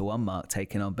 3 to 1 mark,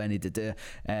 taking on Benny Dedeur.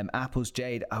 Apples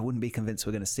Jade, I wouldn't be convinced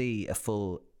we're going to see a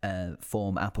full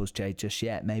form Apples Jade just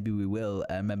yet. Maybe we will.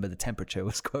 Remember the temperature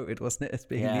was quoted, wasn't it, as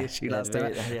being the issue last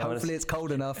time? Hopefully it's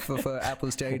cold enough for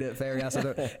Apples Jade at Fairyhouse.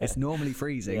 It's normally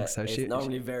freezing, so it's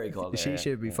normally very cold. She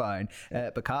should be fine.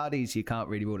 Bacardi's, you can't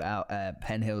really rule it out.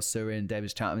 Penhill, Surin,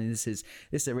 Davis Cheltenham. I mean, this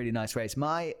is a really nice race.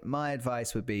 My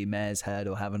advice would be Mare's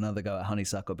Hurdle, have another go at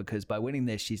Honeysuckle, because by winning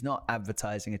this, she's not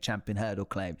advertising a champion hurdle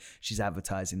claim. She's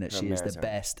advertising that she is the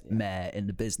best mare in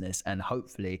the business, and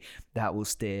hopefully that will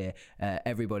steer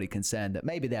everybody everybody concerned that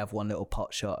maybe they have one little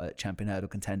pot shot at champion hurdle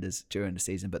contenders during the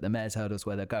season, but the mares hurdles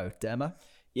where they go. Dermo?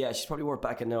 Yeah, she's probably worth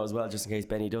backing now as well, just in case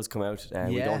Benny does come out.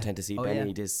 We don't tend to see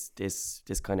Benny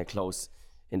this kind of close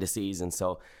in the season.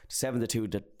 So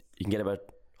 7-2 that you can get about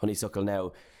Honeysuckle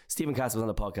now. Stephen Cass was on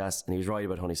the podcast and he was right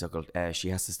about Honeysuckle. She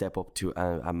has to step up to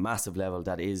a massive level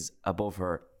that is above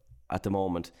her at the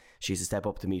moment. She has to step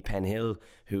up to meet Penn Hill,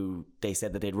 who they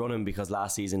said that they'd run him because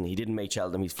last season he didn't make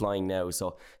Cheltenham. He's flying now,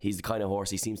 so he's the kind of horse.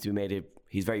 He seems to be made.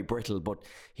 He's very brittle, but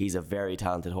he's a very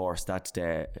talented horse. That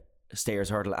Stayers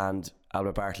Hurdle and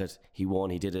Albert Bartlett, he won.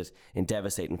 He did it in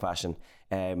devastating fashion.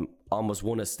 Almost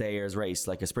won a Stayers race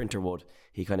like a sprinter would.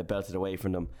 He kind of belted away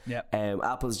from them.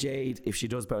 Apples Jade, if she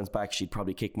does bounce back, she'd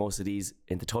probably kick most of these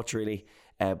into touch, really.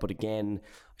 But again,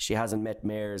 she hasn't met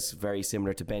mares very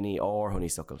similar to Benny or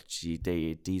Honeysuckle.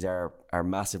 These are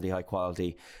massively high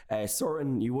quality.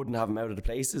 Surin, you wouldn't have him out of the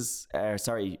places.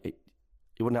 You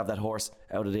wouldn't have that horse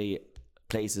out of the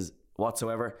places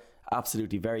whatsoever.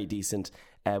 Absolutely very decent.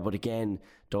 But again,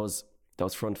 those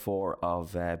front four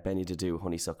of Benny Dadu,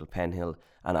 Honeysuckle, Penn Hill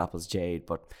and Apples Jade.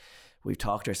 But we've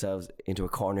talked ourselves into a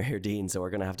corner here, Dean, so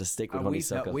we're going to have to stick with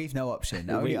Honeysuckle. We've no option.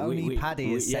 Only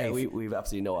Paddy is safe. Yeah, we've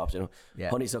absolutely no option. Yeah.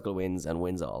 Honeysuckle wins and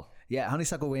wins all. Yeah,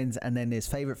 Honeysuckle wins, and then there's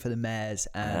favourite for the mares,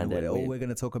 and all we're going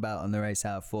to talk about on the race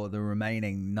out for the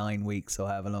remaining 9 weeks or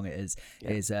however long it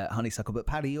is Honeysuckle. But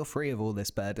Paddy, you're free of all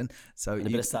this burden, so and a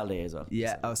bit of Saturday as well.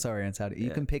 Yeah. So. Oh, sorry, and Saturday.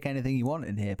 You can pick anything you want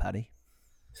in here, Paddy.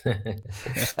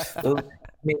 Well,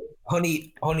 I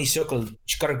mean, Honeysuckle,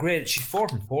 she's 4-4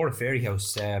 at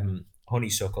Fairyhouse,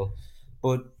 Honeysuckle,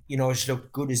 but you know, she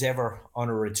looked good as ever on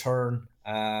a return.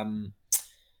 I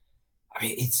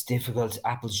mean, it's difficult.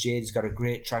 Apples Jade's got a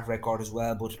great track record as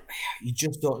well, but you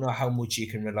just don't know how much you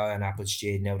can rely on Apples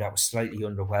Jade now. That was slightly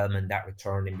underwhelming, that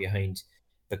return in behind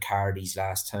Bacardi's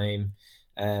last time.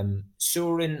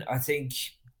 Surin, I think,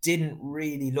 didn't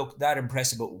really look that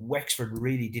impressive, but Wexford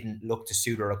really didn't look to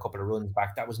suit her a couple of runs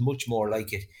back. That was much more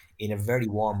like it in a very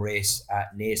warm race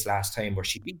at Naas last time, where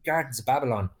she beat Gardens of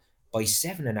Babylon by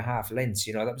 7.5 lengths.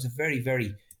 You know, that was a very,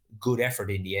 very good effort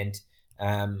in the end.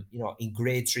 You know, in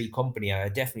Grade 3 company, I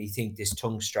definitely think this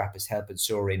tongue strap is helping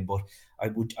Surin, but I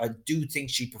do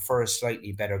think she prefers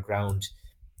slightly better ground.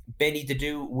 Benny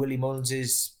Dadu, Willie Mullins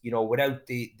is, you know, without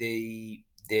the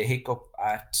hiccup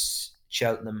at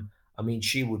Cheltenham, I mean,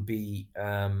 she would be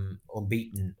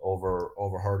unbeaten over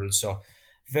hurdles. So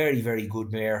very, very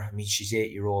good mare. I mean, she's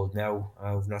 8-year-old now.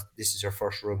 This is her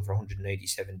first run for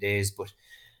 187 days. But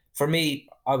for me,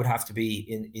 I would have to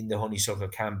be in the Honeysuckle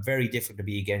camp. Very difficult to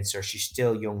be against her. She's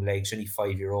still young legs, only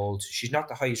 5-year-old. She's not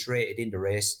the highest rated in the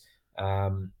race.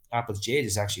 Apples Jade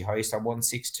is actually highest at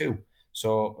 162.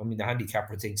 So, I mean, the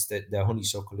handicapper thinks that the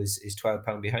Honeysuckle is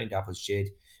 £12 behind Apples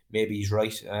Jade. Maybe he's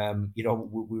right. You know,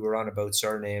 we were on about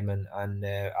Surname and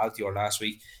Altior last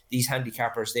week. These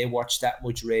handicappers, they watch that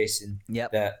much racing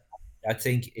that I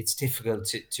think it's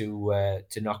difficult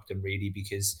to knock them really,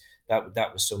 because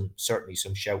that was certainly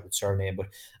some shout with Surname. But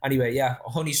anyway, yeah,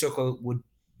 Honeysuckle would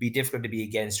be difficult to be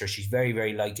against her. She's very,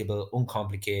 very likeable,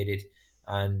 uncomplicated.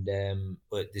 And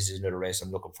but this is another race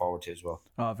I'm looking forward to as well.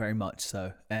 Oh, very much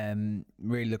so.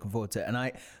 Really looking forward to it. And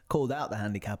I called out the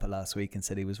handicapper last week and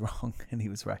said he was wrong, and he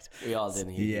was right. We all did.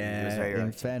 He was very right.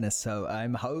 In fairness, so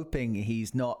I'm hoping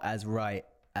he's not as right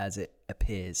as it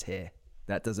appears here.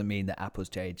 That doesn't mean that Apples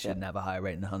Jade shouldn't have a higher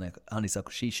rating than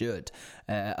Honeysuckle. She should.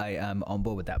 I am on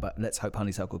board with that, but let's hope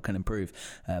Honeysuckle can improve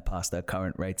past their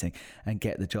current rating and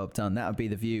get the job done. That would be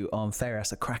the view on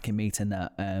Fairyhouse, a cracking meeting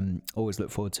that always look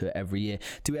forward to it every year.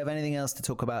 Do we have anything else to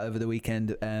talk about over the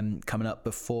weekend coming up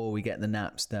before we get the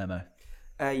naps, Dermo?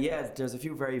 Yeah, there's a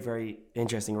few very, very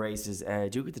interesting races.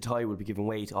 Duke at the Tie will be giving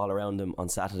weight all around them on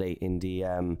Saturday in the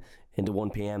 1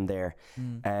 p.m. there.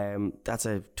 That's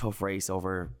a tough race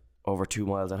over 2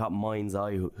 miles. I thought Mind's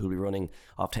Eye, who'll be running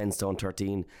off 10 stone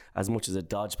 13, as much as a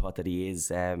dodge pot that he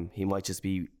is, he might just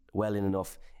be well in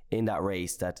enough in that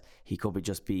race that he could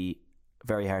just be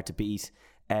very hard to beat.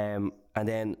 And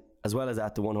then, as well as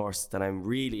that, the one horse that I'm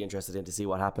really interested in to see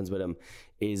what happens with him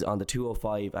is on the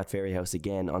 205 at Fairyhouse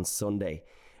again on Sunday.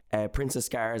 Princess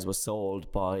Scars was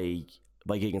sold by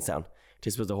Gigginstown.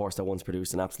 This was the horse that once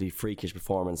produced an absolutely freakish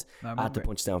performance at the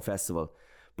Punchestown Festival.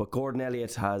 But Gordon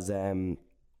Elliott has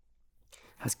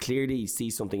clearly seen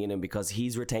something in him, because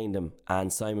he's retained him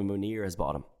and Simon Munir has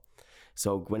bought him.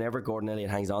 So whenever Gordon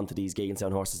Elliott hangs on to these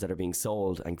Gigginstown horses that are being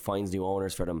sold and finds new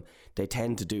owners for them, they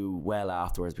tend to do well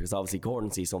afterwards, because obviously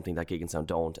Gordon sees something that Gigginstown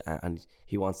don't, and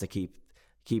he wants to keep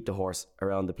the horse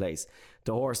around the place.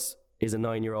 The horse is a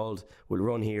 9-year-old, will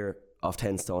run here off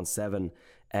 10 stone 7,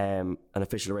 an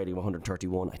official rating of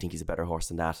 131. I think he's a better horse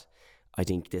than that. I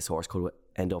think this horse could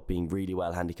end up being really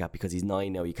well handicapped because he's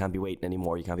 9 now. You can't be waiting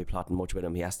anymore. You can't be plotting much with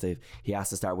him. He has to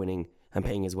start winning and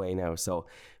paying his way now. So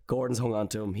Gordon's hung on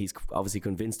to him. He's obviously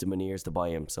convinced the Muneers to buy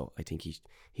him. So I think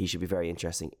he should be very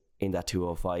interesting in that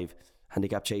 205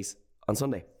 handicap chase on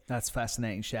Sunday. That's a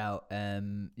fascinating shout.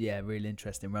 Really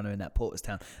interesting runner in that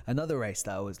Porterstown. Another race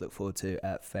that I always look forward to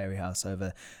at Fairyhouse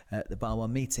over at the Bar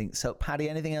 1 meeting. So, Paddy,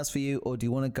 anything else for you, or do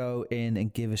you want to go in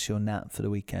and give us your nap for the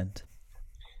weekend?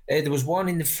 There was one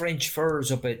in the French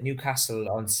Furs up at Newcastle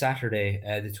on Saturday,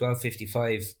 the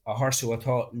 12:55. A horse who I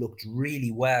thought looked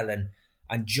really well and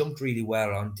jumped really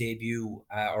well on debut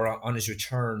or on his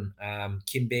return.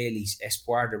 Kim Bailey's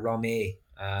Espoir de Romay.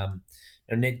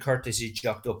 Now Ned Curtis is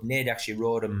jocked up. Ned actually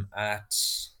rode him at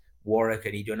Warwick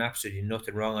and he done absolutely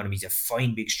nothing wrong on him. He's a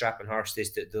fine big strapping horse.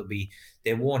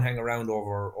 They won't hang around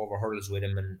over hurdles with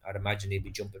him, and I'd imagine he'll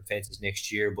be jumping fences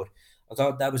next year. But I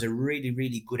thought that was a really,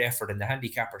 really good effort, and the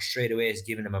handicapper straight away has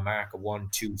given him a mark of 1,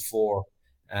 2, 4.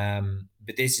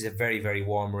 But this is a very, very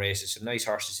warm race. There's some nice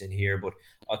horses in here, but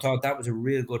I thought that was a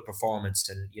real good performance,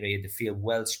 and you had the field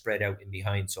well spread out in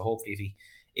behind. So hopefully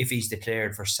if he's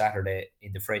declared for Saturday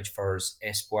in the French Furs,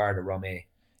 Espoir de Romay.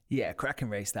 Yeah, cracking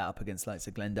race that up against likes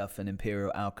of Glenduff and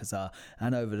Imperial Alcazar,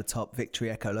 and over the top Victory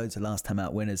Echo. Loads of last time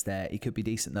out winners there. He could be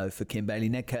decent though for Kim Bailey.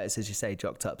 Ned Curtis, as you say,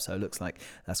 jocked up, so it looks like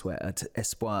that's where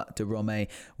Espoir de Romay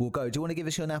will go. Do you want to give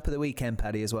us your nap of the weekend,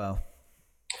 Paddy, as well?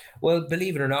 Well,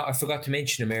 believe it or not, I forgot to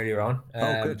mention him earlier on.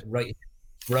 Good. Right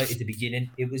at the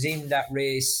beginning. It was in that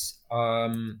race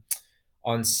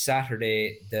on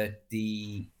Saturday that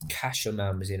the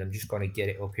Cashelman was in. I'm just going to get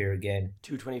it up here again.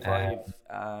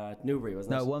 225 Newbury,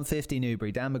 wasn't it? No, 150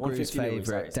 Newbury. Dan McGrew's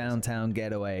favourite downtown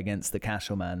getaway against the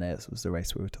Cashelman. This was the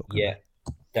race we were talking about.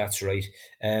 Yeah, that's right.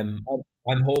 I'm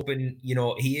hoping,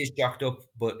 he is jocked up,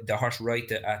 but the horse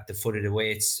right at the foot of the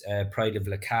weights, Pride of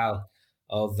Lacal,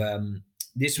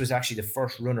 this was actually the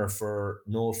first runner for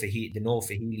the Noel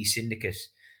Fahily Syndicate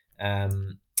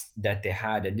that they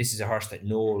had, and this is a horse that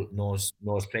Noel knows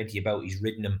plenty about. He's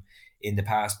ridden him in the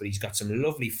past, but he's got some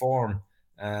lovely form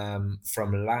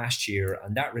from last year,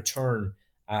 and that return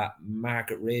at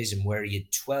Market Raising where he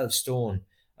had 12 stone,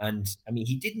 and I mean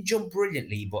he didn't jump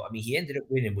brilliantly, but I mean he ended up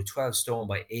winning with 12 stone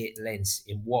by 8 lengths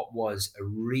in what was a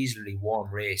reasonably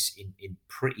warm race in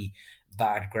pretty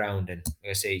bad ground. And like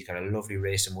I say, he's got a lovely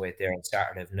racing weight there on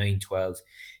Saturday of 9.12.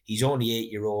 He's only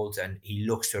 8-year-old, and he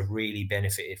looks to have really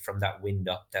benefited from that wind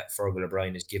up that Fergal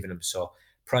O'Brien has given him. So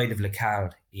Pride of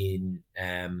Lacal in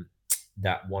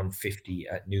that 150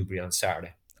 at Newbury on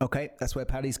Saturday. Okay, that's where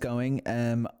Paddy's going.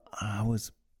 I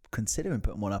was considering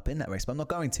putting one up in that race, but I'm not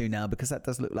going to now because that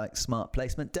does look like smart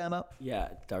placement. Dermo? Yeah,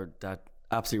 that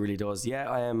absolutely really does.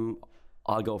 Yeah,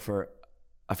 I'll go for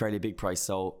a fairly big price.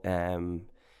 So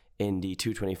in the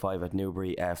 225 at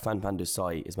Newbury, Fanfan du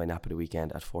Soi is my nap of the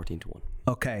weekend at 14-1.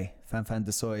 Okay, Fanfan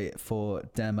du Soi for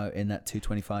Demo in that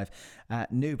 225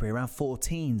 at Newbury, around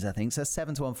 14s, I think. So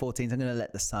 7-1 14s. I'm going to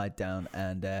let the side down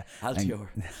and Altior.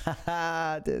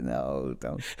 No,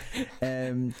 don't.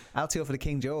 Altior for the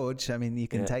King George. I mean, you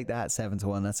can take that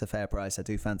 7-1. That's a fair price. I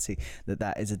do fancy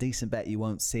that is a decent bet you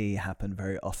won't see happen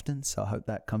very often. So I hope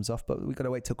that comes off. But we've got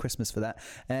to wait till Christmas for that.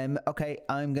 Okay,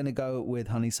 I'm going to go with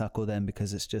Honeysuckle then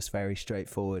because it's just very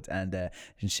straightforward and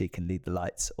she can lead the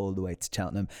lights all the way to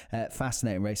Cheltenham.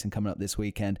 Fascinating racing coming up this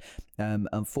weekend.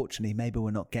 Unfortunately, maybe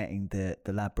we're not getting the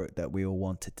Ladbroke that we all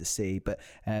wanted to see, but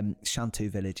Shantou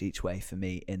Village each way for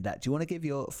me in that. Do you want to give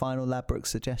your final Ladbroke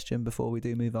suggestion before we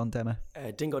do move on, Demo?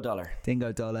 Dingo Dollar.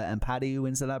 Dingo Dollar. And Paddy, who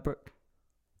wins the Ladbroke?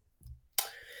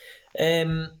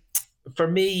 For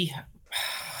me,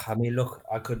 I mean, look,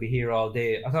 I could be here all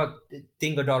day. I thought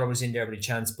Dingo Dollar was in there every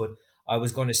chance, but I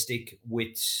was going to stick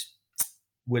with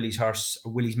Willie's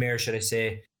mare, should I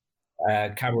say,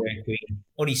 Cabaret Queen,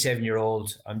 only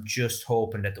 7-year-old. I'm just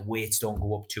hoping that the weights don't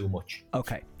go up too much.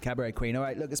 Okay, Cabaret Queen. All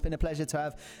right, look, it's been a pleasure to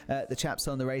have the chaps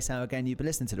on the Race Hour again. You've been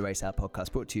listening to the Race Hour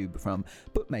podcast, brought to you from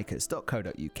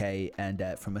bookmakers.co.uk and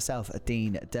from myself,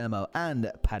 Dean, Dermo and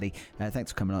Paddy.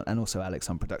 Thanks for coming on, and also Alex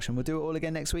on production. We'll do it all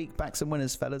again next week. Back some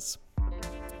winners, fellas.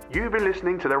 You've been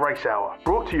listening to The Race Hour,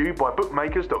 brought to you by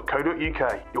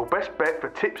bookmakers.co.uk, your best bet for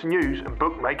tips, news and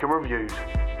bookmaker reviews.